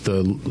examples was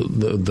the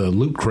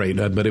Loot Crate,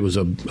 but it was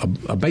a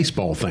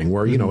baseball thing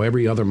where,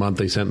 every other month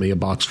they sent me a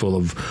box full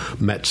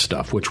of Mets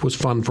stuff, which was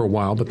fun for a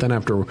while. But then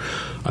after,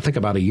 I think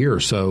about a year or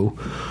so,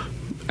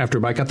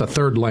 after I got the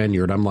 3rd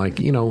lanyard, I'm like,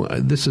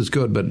 this is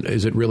good, but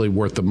is it really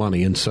worth the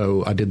money? And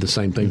so I did the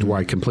same thing to where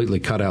I completely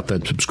cut out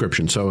that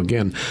subscription. So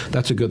again,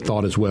 that's a good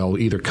thought as well.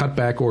 Either cut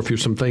back, or if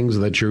there's some things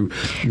that you're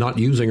not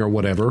using or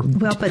whatever,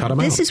 well, but cut them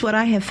this out. Is what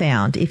I have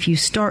found. If you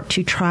start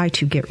to try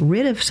to get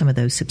rid of some of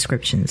those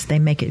subscriptions, they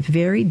make it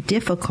very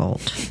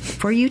difficult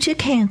for you to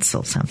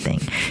cancel something.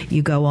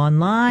 You go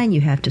online,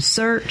 you have to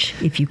search.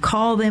 If you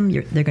call them,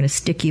 they're going to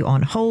stick you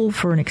on hold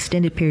for an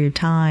extended period of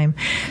time.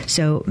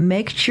 So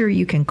make sure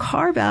you can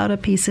carve out a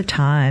piece of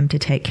time to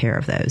take care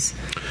of those.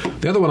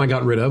 The other one I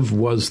got rid of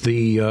was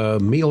the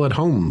meal at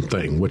home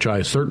thing, which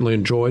I certainly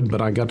enjoyed, but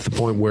I got to the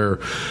point where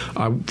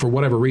I, for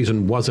whatever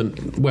reason,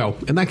 wasn't, well,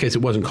 in that case,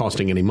 it wasn't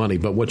costing any money,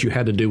 but what you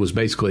had to do was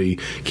basically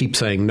keep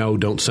saying, no,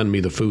 don't send me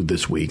the food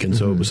this week. And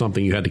so it was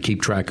something you had to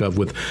keep track of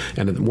with,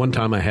 and at one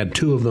time I had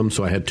 2 of them,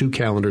 so I had 2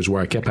 calendars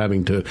where I kept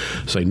having to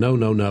say no,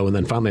 no, no, and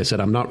then finally I said,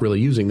 I'm not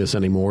really using this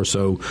anymore,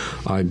 so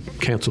I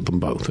canceled them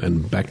both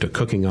and back to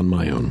cooking on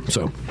my own.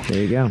 So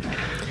there you go.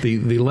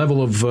 The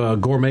level of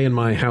gourmet in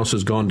my house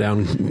has gone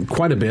down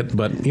quite a bit,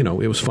 but,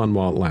 it was fun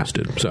while it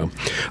lasted. So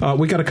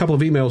we got a couple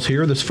of emails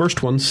here. This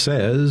first one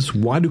says,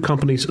 why do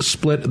companies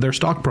split their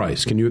stock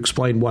price? Can you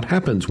explain what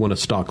happens when a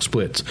stock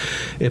splits?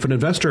 If an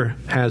investor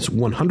has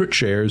 100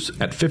 shares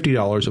at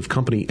 $50 of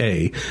Company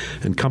A,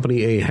 and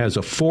Company A has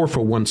a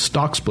 4-for-1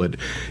 stock split,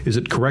 is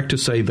it correct to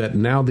say that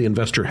now the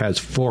investor has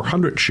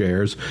 400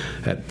 shares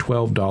at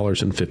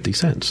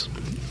 $12.50?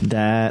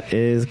 That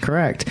is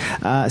correct.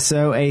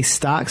 So a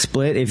stock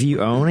split, if you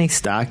own a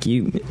stock,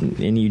 you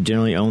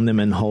generally own them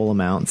in whole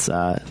amounts.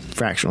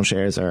 Fractional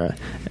shares are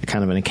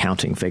kind of an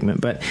accounting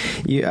figment. But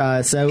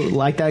so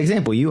like that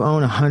example, you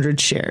own 100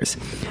 shares.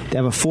 They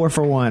have a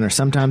 4-for-1, or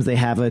sometimes they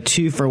have a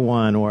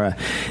 2-for-1, or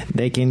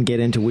they can get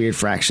into weird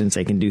fractions.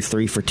 They can do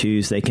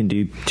 3-for-2s. They can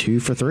do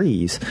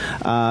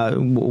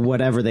 2-for-3s,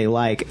 whatever they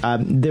like.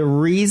 The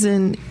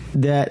reason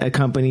that a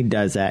company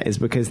does that is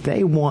because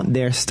they want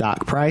their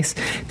stock price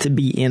to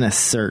be in a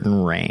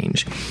certain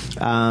range.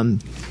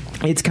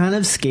 It's kind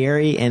of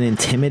scary and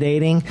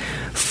intimidating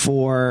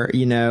for,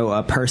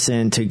 a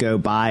person to go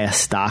buy a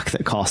stock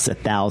that costs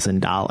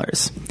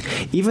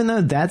 $1,000. Even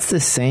though that's the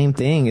same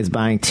thing as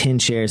buying 10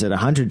 shares at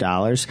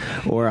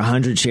 $100 or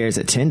 100 shares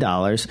at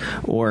 $10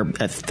 or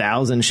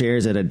 1,000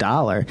 shares at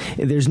 $1.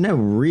 There's no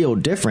real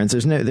difference.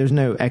 There's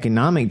no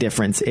economic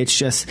difference. It's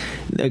just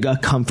a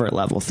comfort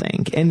level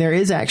thing. And there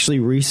is actually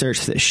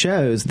research that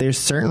shows there's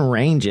certain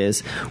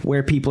ranges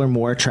where people are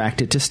more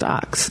attracted to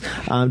stocks,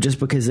 just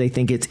because they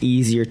think it's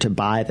easier to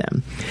buy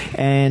them.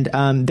 And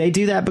they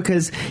do that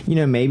because,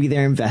 maybe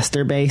their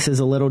investor base is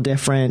a little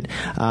different.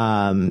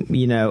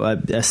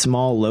 A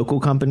small local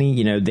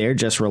company, they're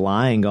just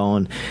relying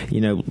on,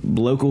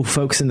 local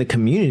folks in the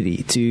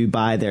community to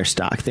buy their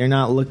stock. They're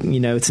not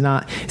looking, it's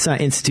not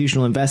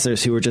institutional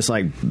investors who are just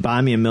like,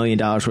 buy me $1 million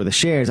worth of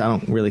shares. I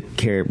don't really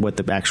care what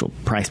the actual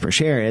price per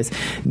share is.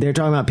 They're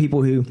talking about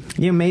people who,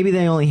 maybe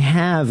they only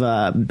have,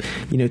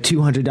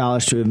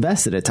 $200 to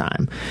invest at a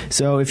time.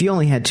 So if you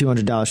only had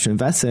 $200 to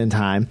invest at a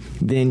time,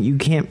 then you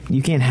can't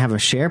have a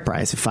share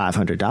price of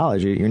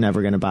 $500. You're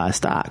never going to buy a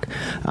stock.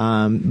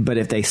 But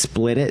if they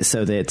split it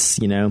so that it's,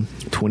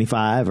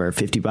 $25 or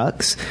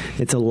 $50,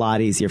 it's a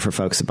lot easier for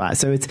folks to buy.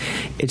 So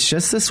it's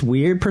just this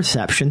weird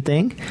perception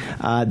thing.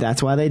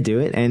 That's why they do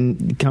it.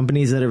 And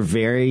companies that are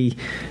very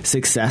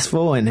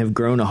successful and have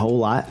grown a whole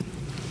lot,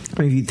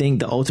 if you think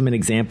the ultimate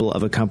example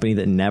of a company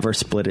that never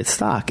split its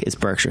stock is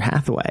Berkshire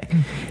Hathaway.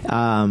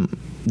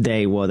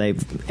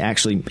 They've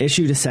actually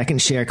issued a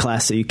second share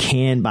class, so you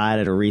can buy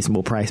it at a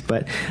reasonable price.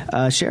 But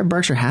a share of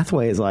Berkshire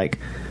Hathaway is like,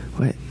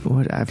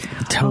 what? I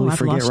totally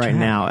forget right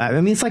now. I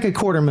mean, it's like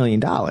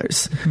 $250,000.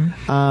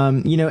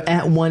 Mm-hmm.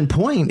 At one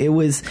point it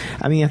was,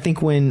 I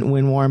think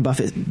when Warren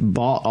Buffett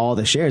bought all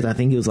the shares, I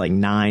think it was like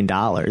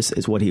 $9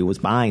 is what he was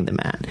buying them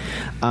at.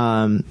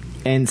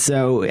 And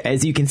so,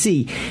 as you can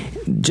see,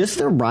 just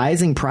the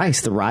rising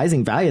price, the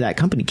rising value of that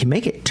company can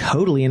make it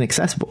totally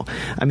inaccessible.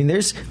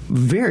 There's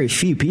very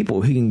few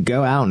people who can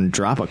go out and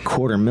drop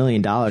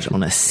 $250,000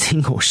 on a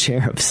single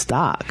share of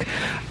stock.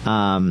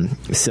 Well,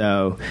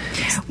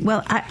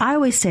 I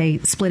always say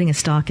splitting a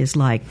stock is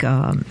like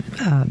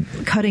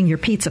cutting your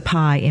pizza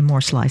pie in more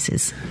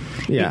slices.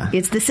 Yeah.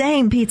 It's the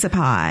same pizza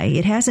pie.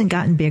 It hasn't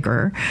gotten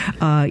bigger.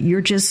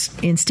 You're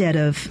just, instead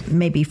of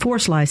maybe 4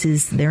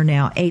 slices, they're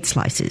now 8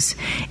 slices.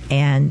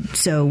 And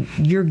so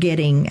you're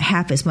getting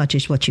half as much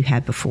as what you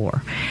had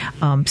before.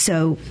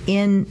 So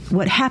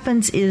what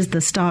happens is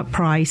the stock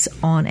price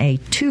on a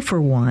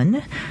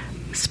 2-for-1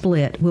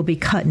 split will be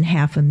cut in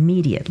half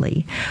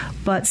immediately.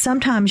 But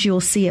sometimes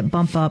you'll see it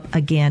bump up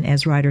again,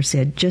 as Ryder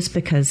said, just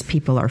because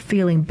people are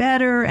feeling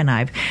better, and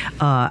I've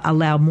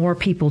allowed more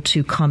people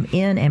to come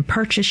in and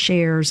purchase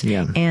shares,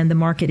 and the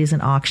market is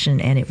an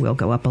auction, and it will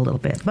go up a little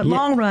bit. But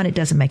long run, it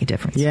doesn't make a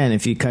difference. Yeah, and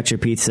if you cut your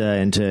pizza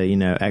into,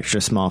 extra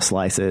small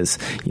slices,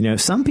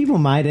 some people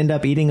might end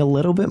up eating a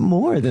little bit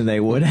more than they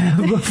would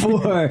have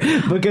before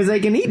because they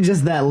can eat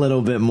just that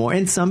little bit more.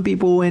 And some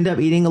people will end up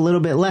eating a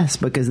little bit less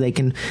because they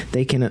can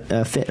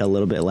fit a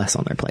little bit less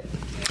on their plate.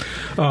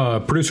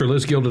 Producer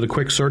Liz Gill did a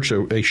quick search.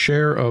 A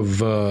share of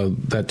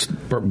that's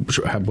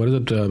what is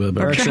it?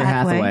 Berkshire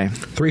Hathaway,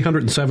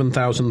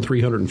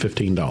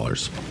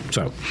 $307,315.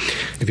 So,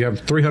 if you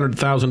have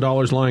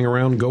 $300,000 lying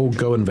around,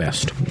 go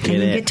invest. And you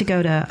get to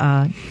go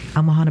to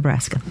Omaha,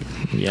 Nebraska.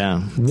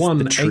 Yeah,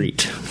 one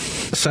treat.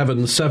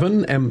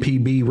 877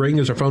 MPB ring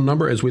is our phone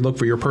number as we look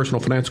for your personal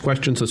finance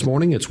questions this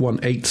morning. It's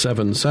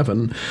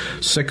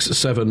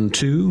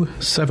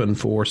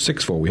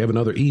 1-877-672-7464. We have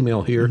another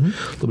email here, a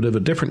little bit of a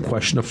different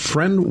question. A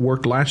friend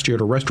worked last year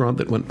at a restaurant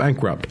that went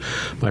bankrupt.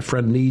 My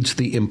friend needs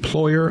the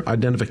employer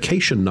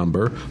identification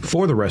number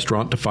for the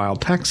restaurant to file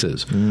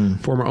taxes.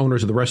 Former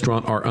owners of the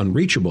restaurant are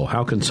unreachable.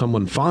 How can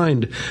someone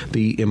find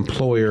the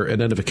employer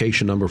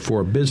identification number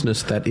for a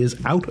business that is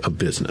out of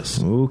business?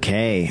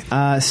 Okay.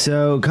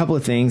 So a couple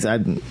of things.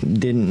 I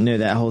didn't know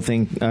that whole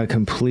thing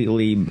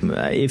completely.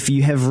 If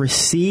you have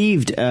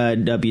received a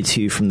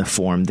W-2 from the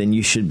form, then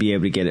you should be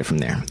able to get it from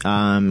there.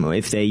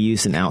 If they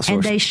use an outsourced,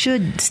 and they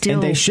should still,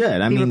 and they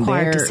should. be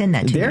required to send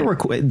that to you.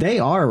 They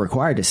are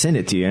required to send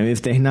it to you.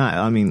 If they're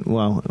not,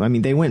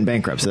 they went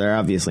bankrupt, so they're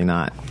obviously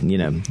not,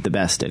 the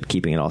best at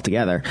keeping it all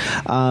together.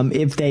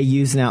 If they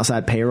use an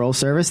outside payroll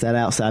service, that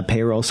outside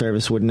payroll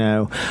service would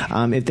know.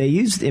 If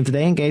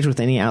they engage with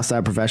any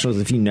outside professionals,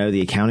 if you know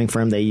the accounting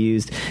firm they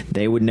used,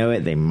 they would know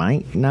it. They might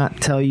might not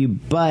tell you,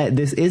 but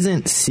this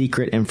isn't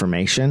secret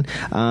information.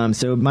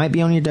 So it might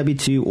be on your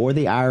W-2, or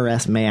the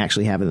IRS may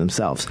actually have it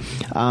themselves.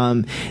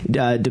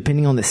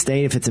 Depending on the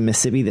state, if it's in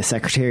Mississippi, the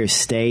Secretary of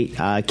State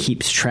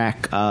keeps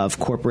track of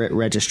corporate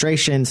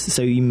registrations,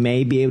 so you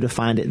may be able to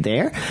find it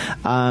there,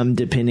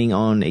 depending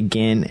on,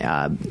 again,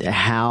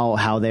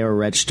 how they were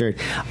registered.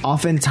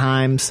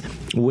 Oftentimes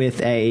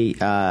with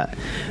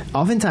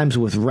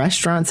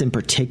restaurants in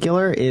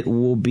particular, it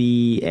will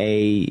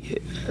be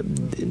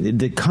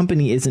the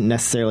company isn't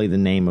necessarily the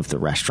name of the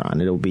restaurant.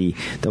 There'll be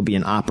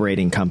an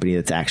operating company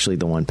that's actually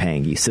the one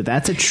paying you. So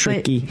that's a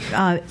tricky.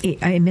 But,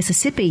 in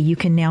Mississippi, you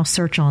can now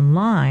search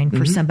online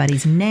for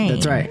somebody's name.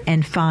 That's right.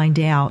 And find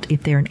out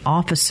if they're an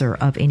officer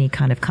of any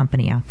kind of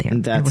company out there.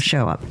 It will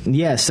show up.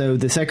 Yeah. So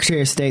the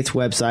Secretary of State's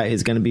website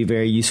is going to be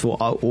very useful,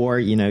 or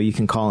you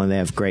can call and they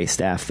have great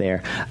staff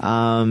there.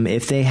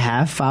 If they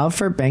have filed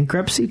for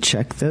bankruptcy,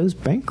 check those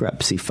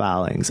bankruptcy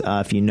filings.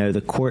 If you know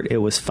the court it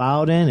was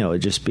filed in, it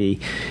would just be,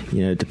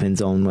 it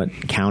depends on what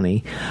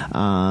county.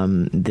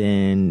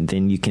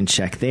 Then you can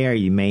check there.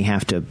 You may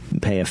have to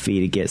pay a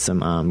fee to get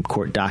some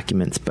court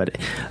documents, but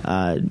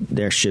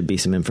there should be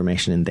some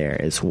information in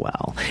there as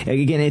well.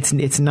 Again,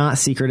 it's not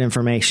secret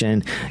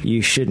information.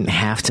 You shouldn't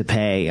have to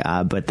pay,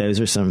 but those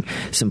are some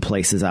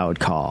places I would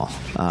call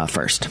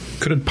first.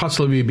 Could it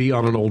possibly be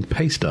on an old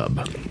pay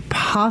stub?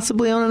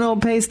 Possibly on an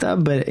old pay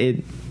stub, but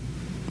it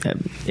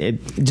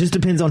just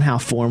depends on how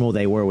formal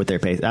they were with their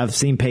pay. I've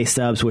seen pay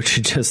stubs which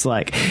are just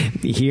like,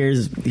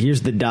 here's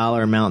the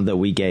dollar amount that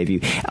we gave you.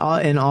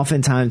 And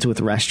oftentimes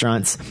with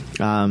restaurants,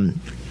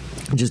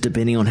 just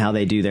depending on how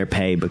they do their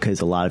pay,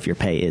 because a lot of your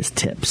pay is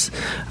tips.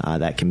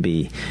 That can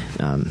be,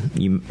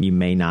 you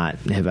may not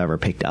have ever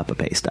picked up a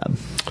pay stub.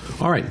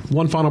 All right,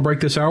 one final break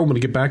this hour. We're going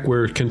to get back.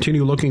 We'll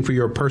continue looking for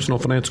your personal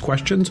finance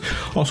questions.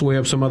 Also, we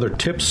have some other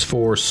tips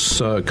for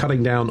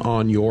cutting down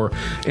on your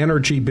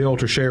energy bill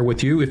to share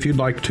with you. If you'd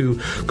like to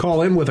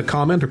call in with a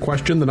comment or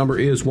question, the number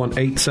is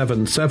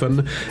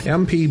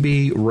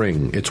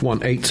 1-877-MPB-RING. It's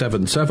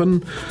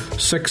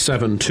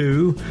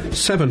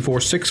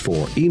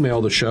 1-877-672-7464.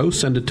 Email the show.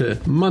 Send it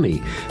to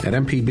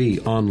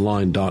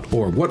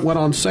money@mpbonline.org. What went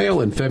on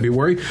sale in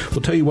February?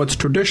 We'll tell you what's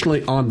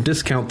traditionally on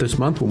discount this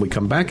month when we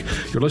come back.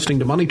 You're listening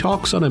to Money Talks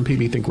on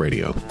MPB Think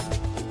Radio.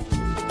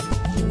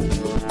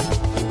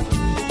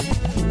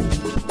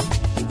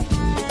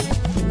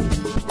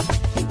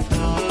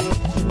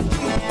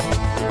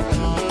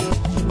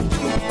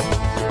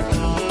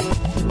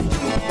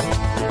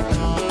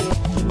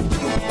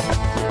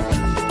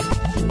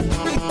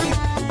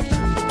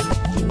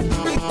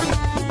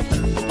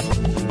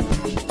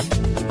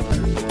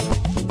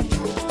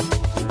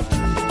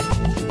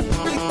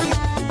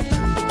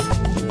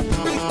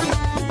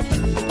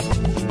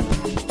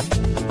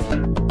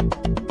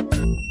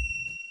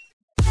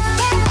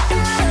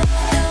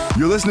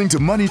 You're listening to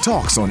Money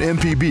Talks on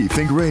MPB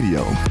Think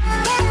Radio.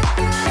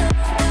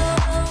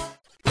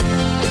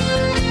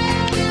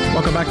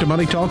 Welcome back to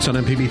Money Talks on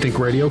MPB Think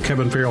Radio.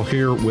 Kevin Farrell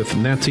here with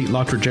Nancy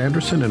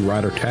Lottridge-Anderson and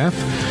Ryder Taff.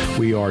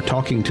 We are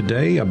talking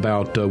today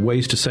about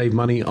ways to save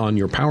money on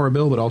your power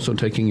bill, but also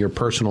taking your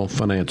personal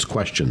finance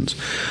questions.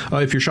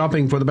 If you're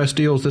shopping for the best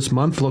deals this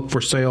month, look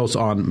for sales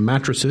on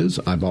mattresses.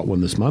 I bought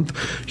one this month.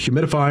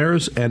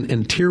 Humidifiers and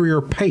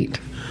interior paint.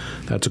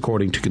 That's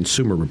according to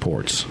Consumer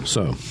Reports.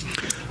 So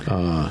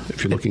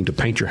if you're looking to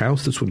paint your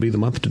house, this would be the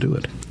month to do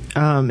it.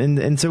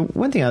 And so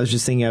one thing I was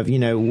just thinking of,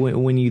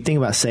 when you think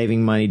about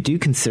saving money, do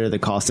consider the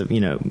cost of,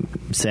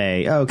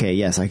 say, okay,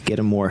 yes, I could get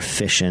a more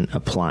efficient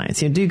appliance.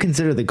 Do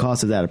consider the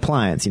cost of that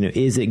appliance.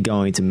 Is it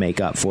going to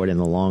make up for it in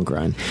the long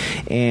run?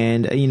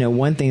 And,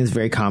 one thing that's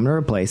very common to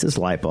replace is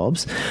light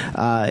bulbs.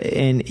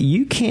 And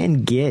you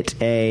can get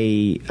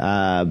a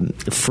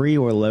free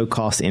or low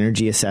cost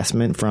energy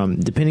assessment from,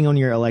 depending on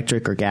your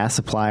electric or gas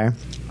supplier.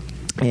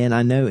 And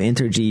I know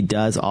Entergy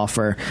does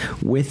offer,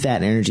 with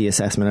that energy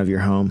assessment of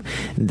your home,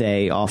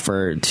 they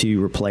offer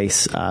to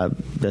replace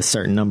the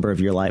certain number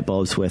of your light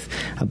bulbs with,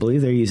 I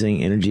believe they're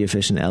using energy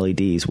efficient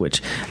LEDs,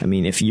 which,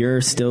 if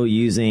you're still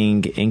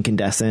using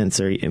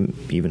incandescents or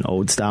even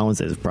old style ones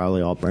that have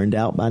probably all burned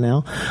out by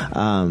now,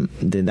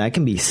 then that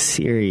can be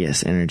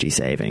serious energy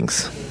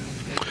savings.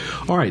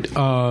 All right,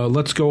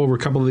 let's go over a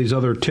couple of these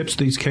other tips.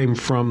 These came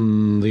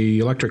from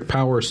the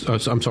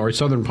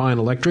Southern Pine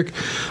Electric.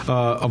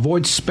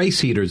 Avoid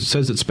space heaters. It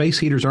says that space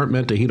heaters aren't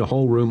meant to heat a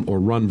whole room or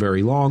run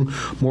very long.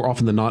 More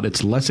often than not,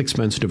 it's less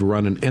expensive to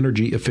run an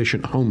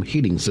energy-efficient home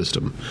heating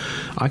system.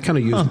 I kind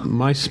of use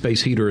my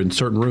space heater in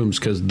certain rooms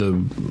because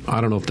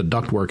I don't know if the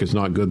ductwork is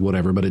not good,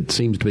 whatever, but it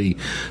seems to be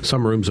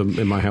some rooms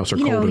in my house are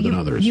colder than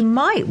others. You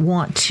might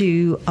want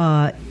to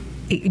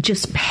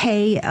just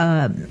pay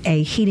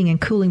a heating and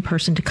cooling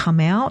person to come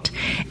out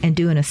and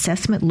do an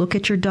assessment, look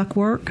at your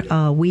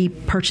ductwork. We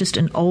purchased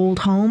an old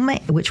home,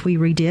 which we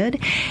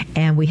redid,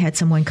 and we had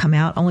someone come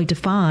out only to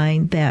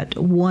find that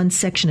one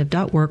section of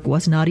ductwork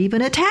was not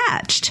even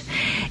attached.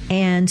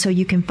 And so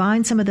you can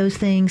find some of those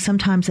things.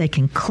 Sometimes they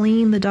can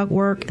clean the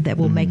ductwork that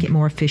will make it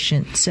more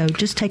efficient. So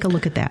just take a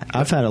look at that.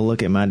 I've had a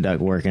look at my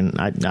ductwork, and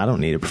I don't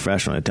need a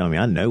professional to tell me.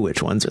 I know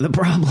which ones are the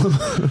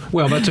problem.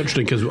 Well, that's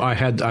interesting because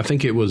I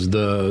think it was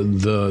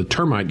the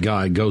termite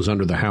guy goes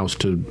under the house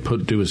to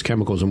do his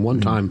chemicals, and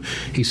one time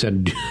he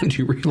said, "Do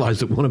you realize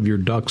that one of your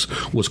ducts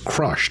was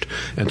crushed?"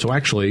 And so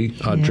actually,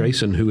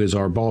 Jason, who is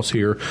our boss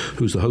here,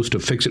 who's the host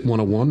of Fix It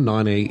 101,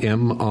 9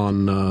 a.m.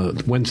 on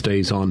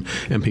Wednesdays on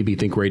MPB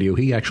Think Radio,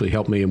 he actually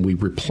helped me, and we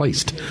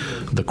replaced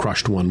the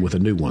crushed one with a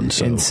new one.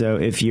 So. And so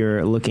if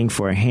you're looking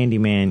for a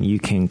handyman, you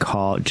can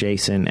call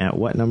Jason at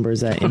what number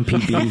is that?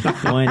 MPB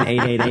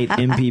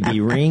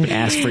 1-888-MPB ring.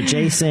 Ask for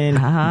Jason.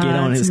 Get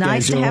on his schedule.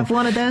 It's nice to have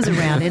one of those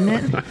around,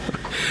 isn't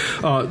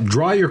it?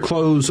 Dry your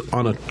clothes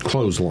on a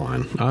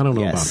clothesline. I don't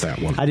know about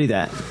that one. I do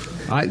that.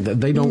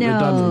 They don't. No, it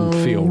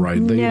doesn't feel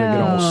right. They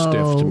get all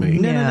stiff to me.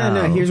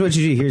 No. Here's what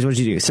you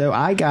do. So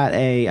I got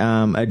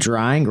a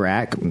drying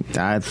rack.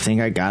 I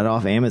think I got it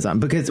off Amazon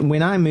because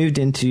when I moved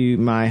into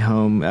my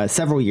home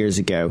several years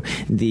ago,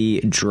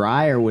 the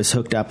dryer was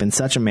hooked up in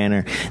such a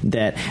manner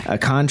that a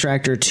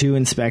contractor, 2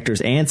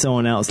 inspectors, and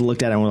someone else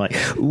looked at it and were like,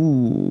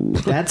 "Ooh,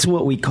 that's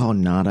what we call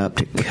not up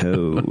to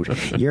code.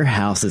 Your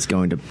house is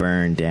going to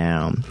burn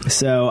down."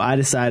 So I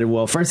decided,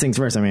 well, first things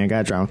first. I got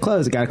to dry my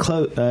clothes. I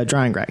got a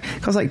drying rack.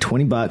 It costs like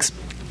 $20.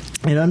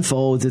 It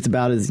unfolds. It's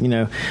about as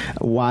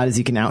wide as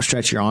you can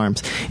outstretch your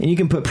arms, and you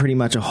can put pretty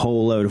much a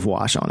whole load of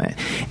wash on it.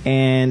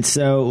 And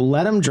so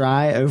let them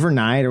dry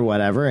overnight or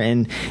whatever,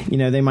 and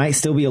they might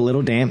still be a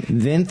little damp.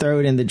 Then throw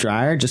it in the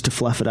dryer just to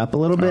fluff it up a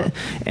little bit.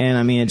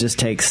 And it just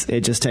takes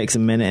a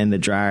minute in the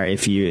dryer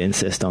if you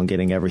insist on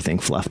getting everything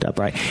fluffed up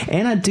right.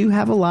 And I do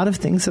have a lot of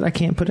things that I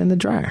can't put in the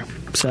dryer.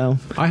 So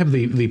I have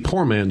the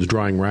poor man's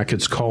drying rack.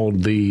 It's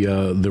called the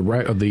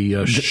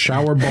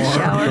shower bar.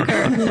 Shower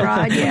curtain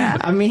rod. Yeah.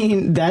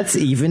 That's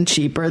even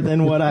cheaper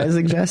than what I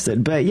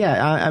suggested. But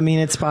yeah,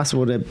 it's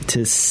possible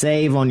to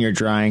save on your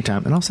drying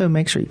time, and also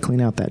make sure you clean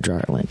out that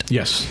dryer lint.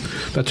 Yes,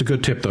 that's a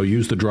good tip, though.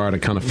 Use the dryer to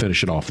kind of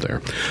finish it off there.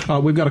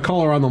 We've got a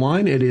caller on the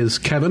line. It is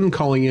Kevin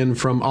calling in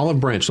from Olive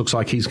Branch. Looks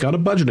like he's got a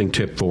budgeting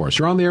tip for us.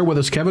 You're on the air with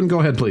us, Kevin.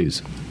 Go ahead,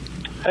 please.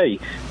 Hey,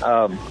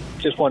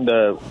 just wanted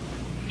to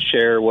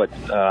share what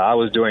I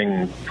was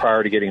doing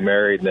prior to getting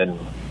married, and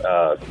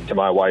then to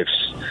my wife's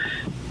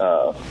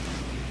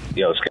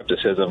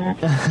skepticism.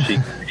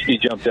 She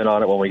jumped in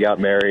on it when we got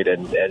married,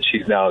 and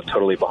she's now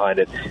totally behind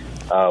it.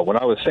 When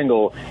I was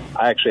single,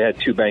 I actually had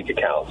 2 bank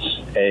accounts,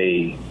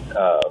 a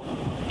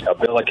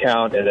bill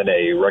account and then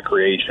a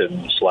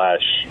recreation /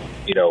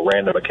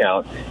 random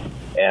account.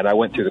 And I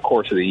went through the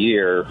course of the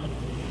year,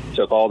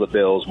 took all the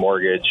bills,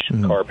 mortgage,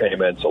 car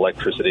payments,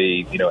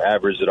 electricity,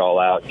 averaged it all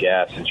out,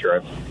 gas,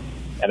 insurance.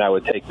 And I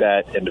would take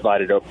that and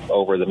divide it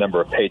over the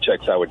number of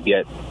paychecks I would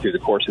get through the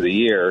course of the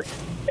year.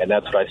 And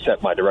that's what I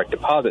set my direct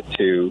deposit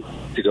to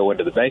go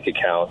into the bank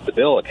account, the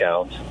bill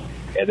account,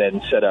 and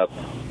then set up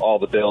all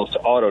the bills to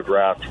auto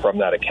draft from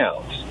that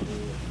account.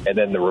 And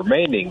then the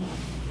remaining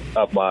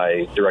of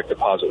my direct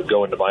deposit would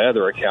go into my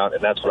other account,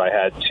 and that's what I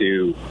had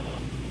to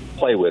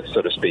play with,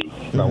 so to speak.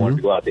 If I wanted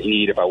to go out to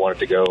eat, if I wanted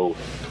to go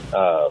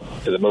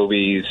to the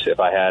movies, if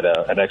I had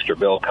an extra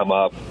bill come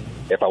up,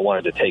 if I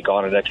wanted to take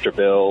on an extra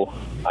bill,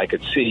 I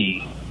could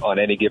see on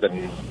any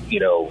given,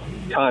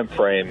 time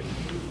frame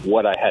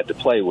what I had to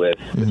play with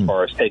as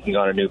far as taking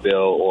on a new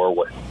bill or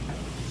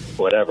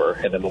whatever.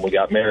 And then when we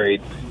got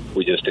married,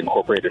 we just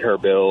incorporated her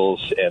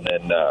bills, and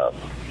then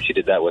she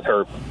did that with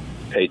her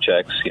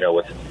paychecks,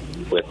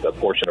 with a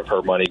portion of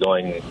her money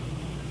going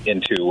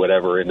into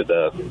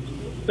the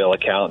bill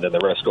account, and then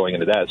the rest going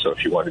into that. So if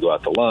she wanted to go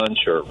out to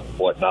lunch or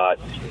whatnot,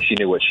 she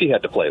knew what she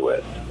had to play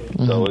with.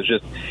 So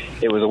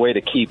it was a way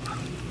to keep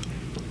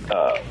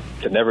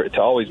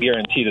to always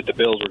guarantee that the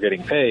bills were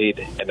getting paid,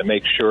 and to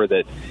make sure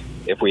that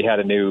if we had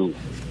a new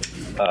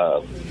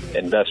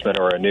investment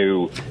or a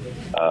new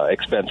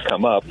expense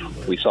come up,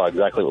 we saw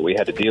exactly what we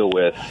had to deal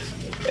with,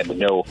 and to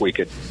know if we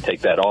could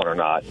take that on or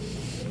not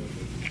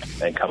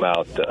and come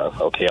out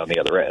okay on the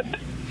other end.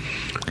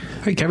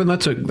 Hey, Kevin,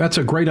 that's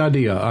a great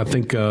idea. I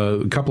think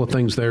a couple of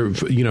things there.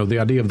 The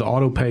idea of the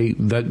auto pay,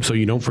 that so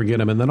you don't forget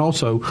them, and then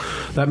also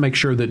that makes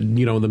sure that in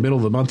the middle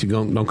of the month you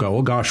don't go,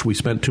 oh gosh, we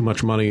spent too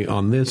much money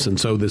on this, and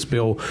so this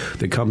bill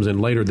that comes in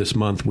later this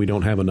month we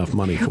don't have enough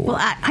money for. Well,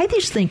 I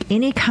just think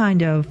any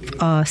kind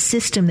of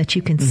system that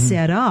you can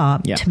set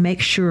up to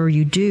make sure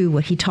you do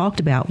what he talked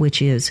about,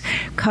 which is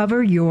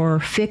cover your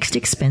fixed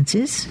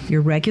expenses, your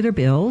regular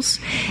bills,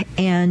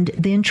 and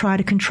then try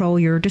to control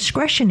your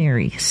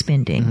discretionary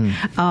spending.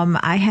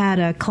 I had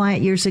a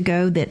client years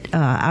ago that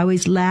I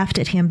always laughed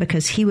at him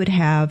because he would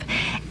have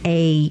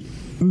a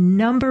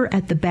number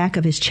at the back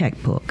of his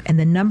checkbook, and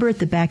the number at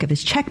the back of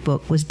his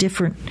checkbook was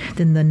different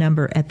than the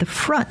number at the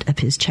front of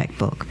his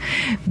checkbook,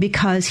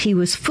 because he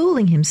was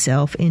fooling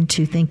himself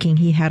into thinking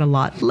he had a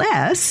lot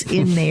less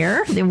in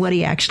there than what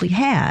he actually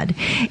had.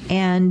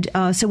 And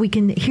so we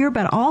can hear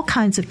about all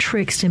kinds of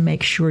tricks to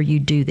make sure you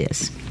do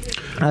this.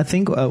 I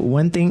think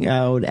one thing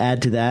I would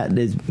add to that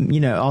is,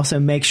 also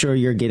make sure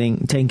you're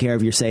taking care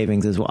of your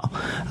savings as well,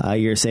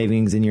 your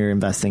savings and your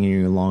investing in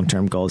your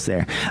long-term goals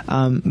there.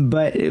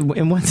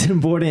 And what's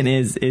important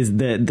is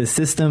the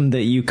system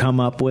that you come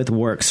up with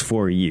works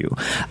for you.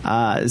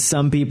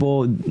 Some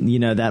people,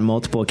 that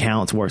multiple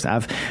accounts works.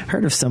 I've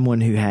heard of someone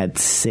who had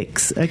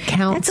 6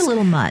 accounts. That's a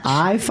little much.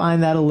 I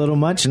find that a little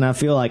much, and I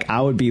feel like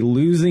I would be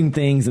losing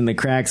things in the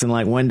cracks. And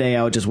like one day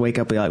I would just wake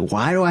up and be like,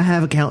 why do I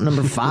have account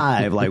number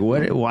 5? Like,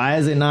 why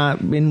is it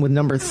not in with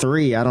number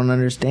 3? I don't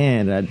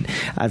understand.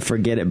 I'd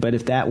forget it. But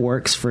if that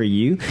works for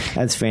you,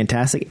 that's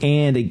fantastic.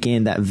 And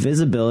again, that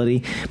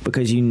visibility,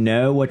 because you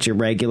know what your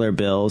regular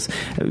bills,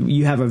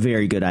 you have a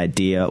very good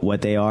idea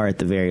what they are at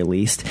the very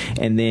least.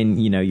 And then,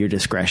 your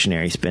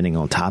discretionary spending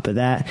on top of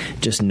that,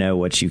 just know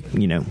what you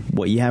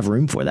have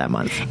room for that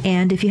month.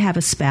 And if you have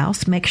a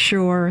spouse, make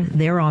sure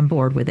they're on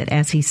board with it,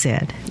 as he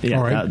said. Yeah,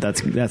 all right.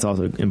 That's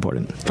also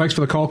important. Thanks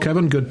for the call,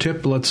 Kevin. Good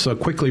tip. Let's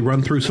quickly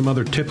run through some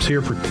other tips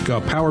here for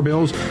power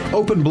bills.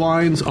 Open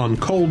blinds on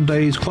cold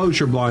days. Close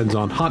your blinds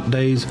on hot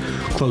days.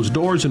 Close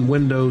doors and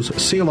windows.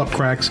 Seal up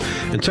cracks.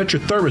 And set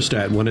your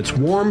thermostat. When it's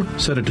warm,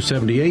 set it to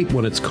 78.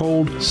 When it's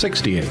cold,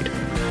 68,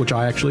 which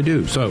I actually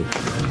do. So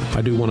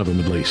I do one of them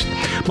at least.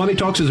 Money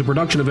Talks is a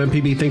production of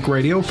MPB Think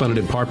Radio, funded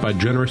in part by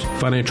generous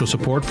financial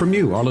support from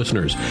you, our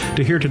listeners.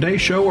 To hear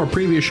today's show or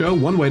previous show,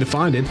 one way to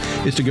find it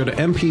is to go to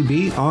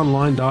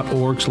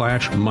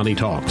mpbonline.org/Money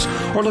Talks,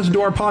 or listen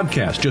to our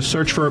podcast. Just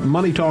search for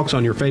Money Talks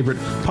on your favorite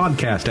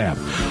podcast app.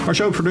 Our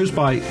show produced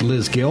by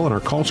Liz Gill, and our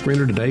call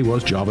screener today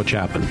was Java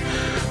Chapman.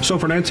 So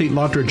for Nancy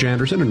Lottridge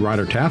Anderson and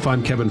Ryder Taff,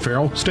 I'm Kevin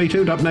Farrell. Stay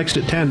tuned. Up next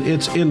at 10,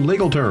 it's In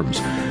Legal Terms,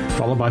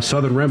 followed by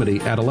Southern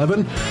Remedy at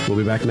 11. We'll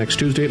be back next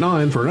Tuesday at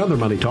 9 for another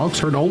Money Talks,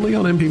 heard only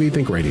on MPB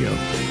Think Radio.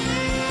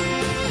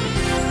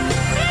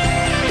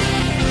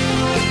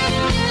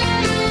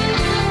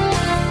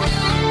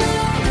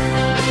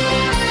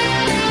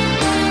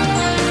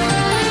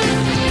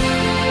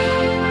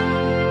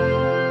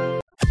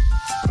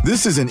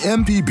 This is an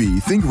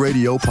MPB Think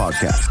Radio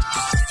podcast.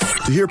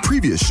 To hear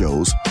previous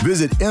shows,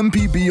 visit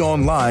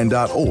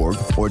mpbonline.org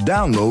or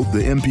download the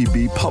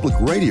MPB Public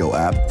Radio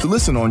app to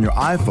listen on your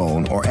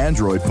iPhone or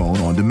Android phone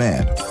on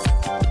demand.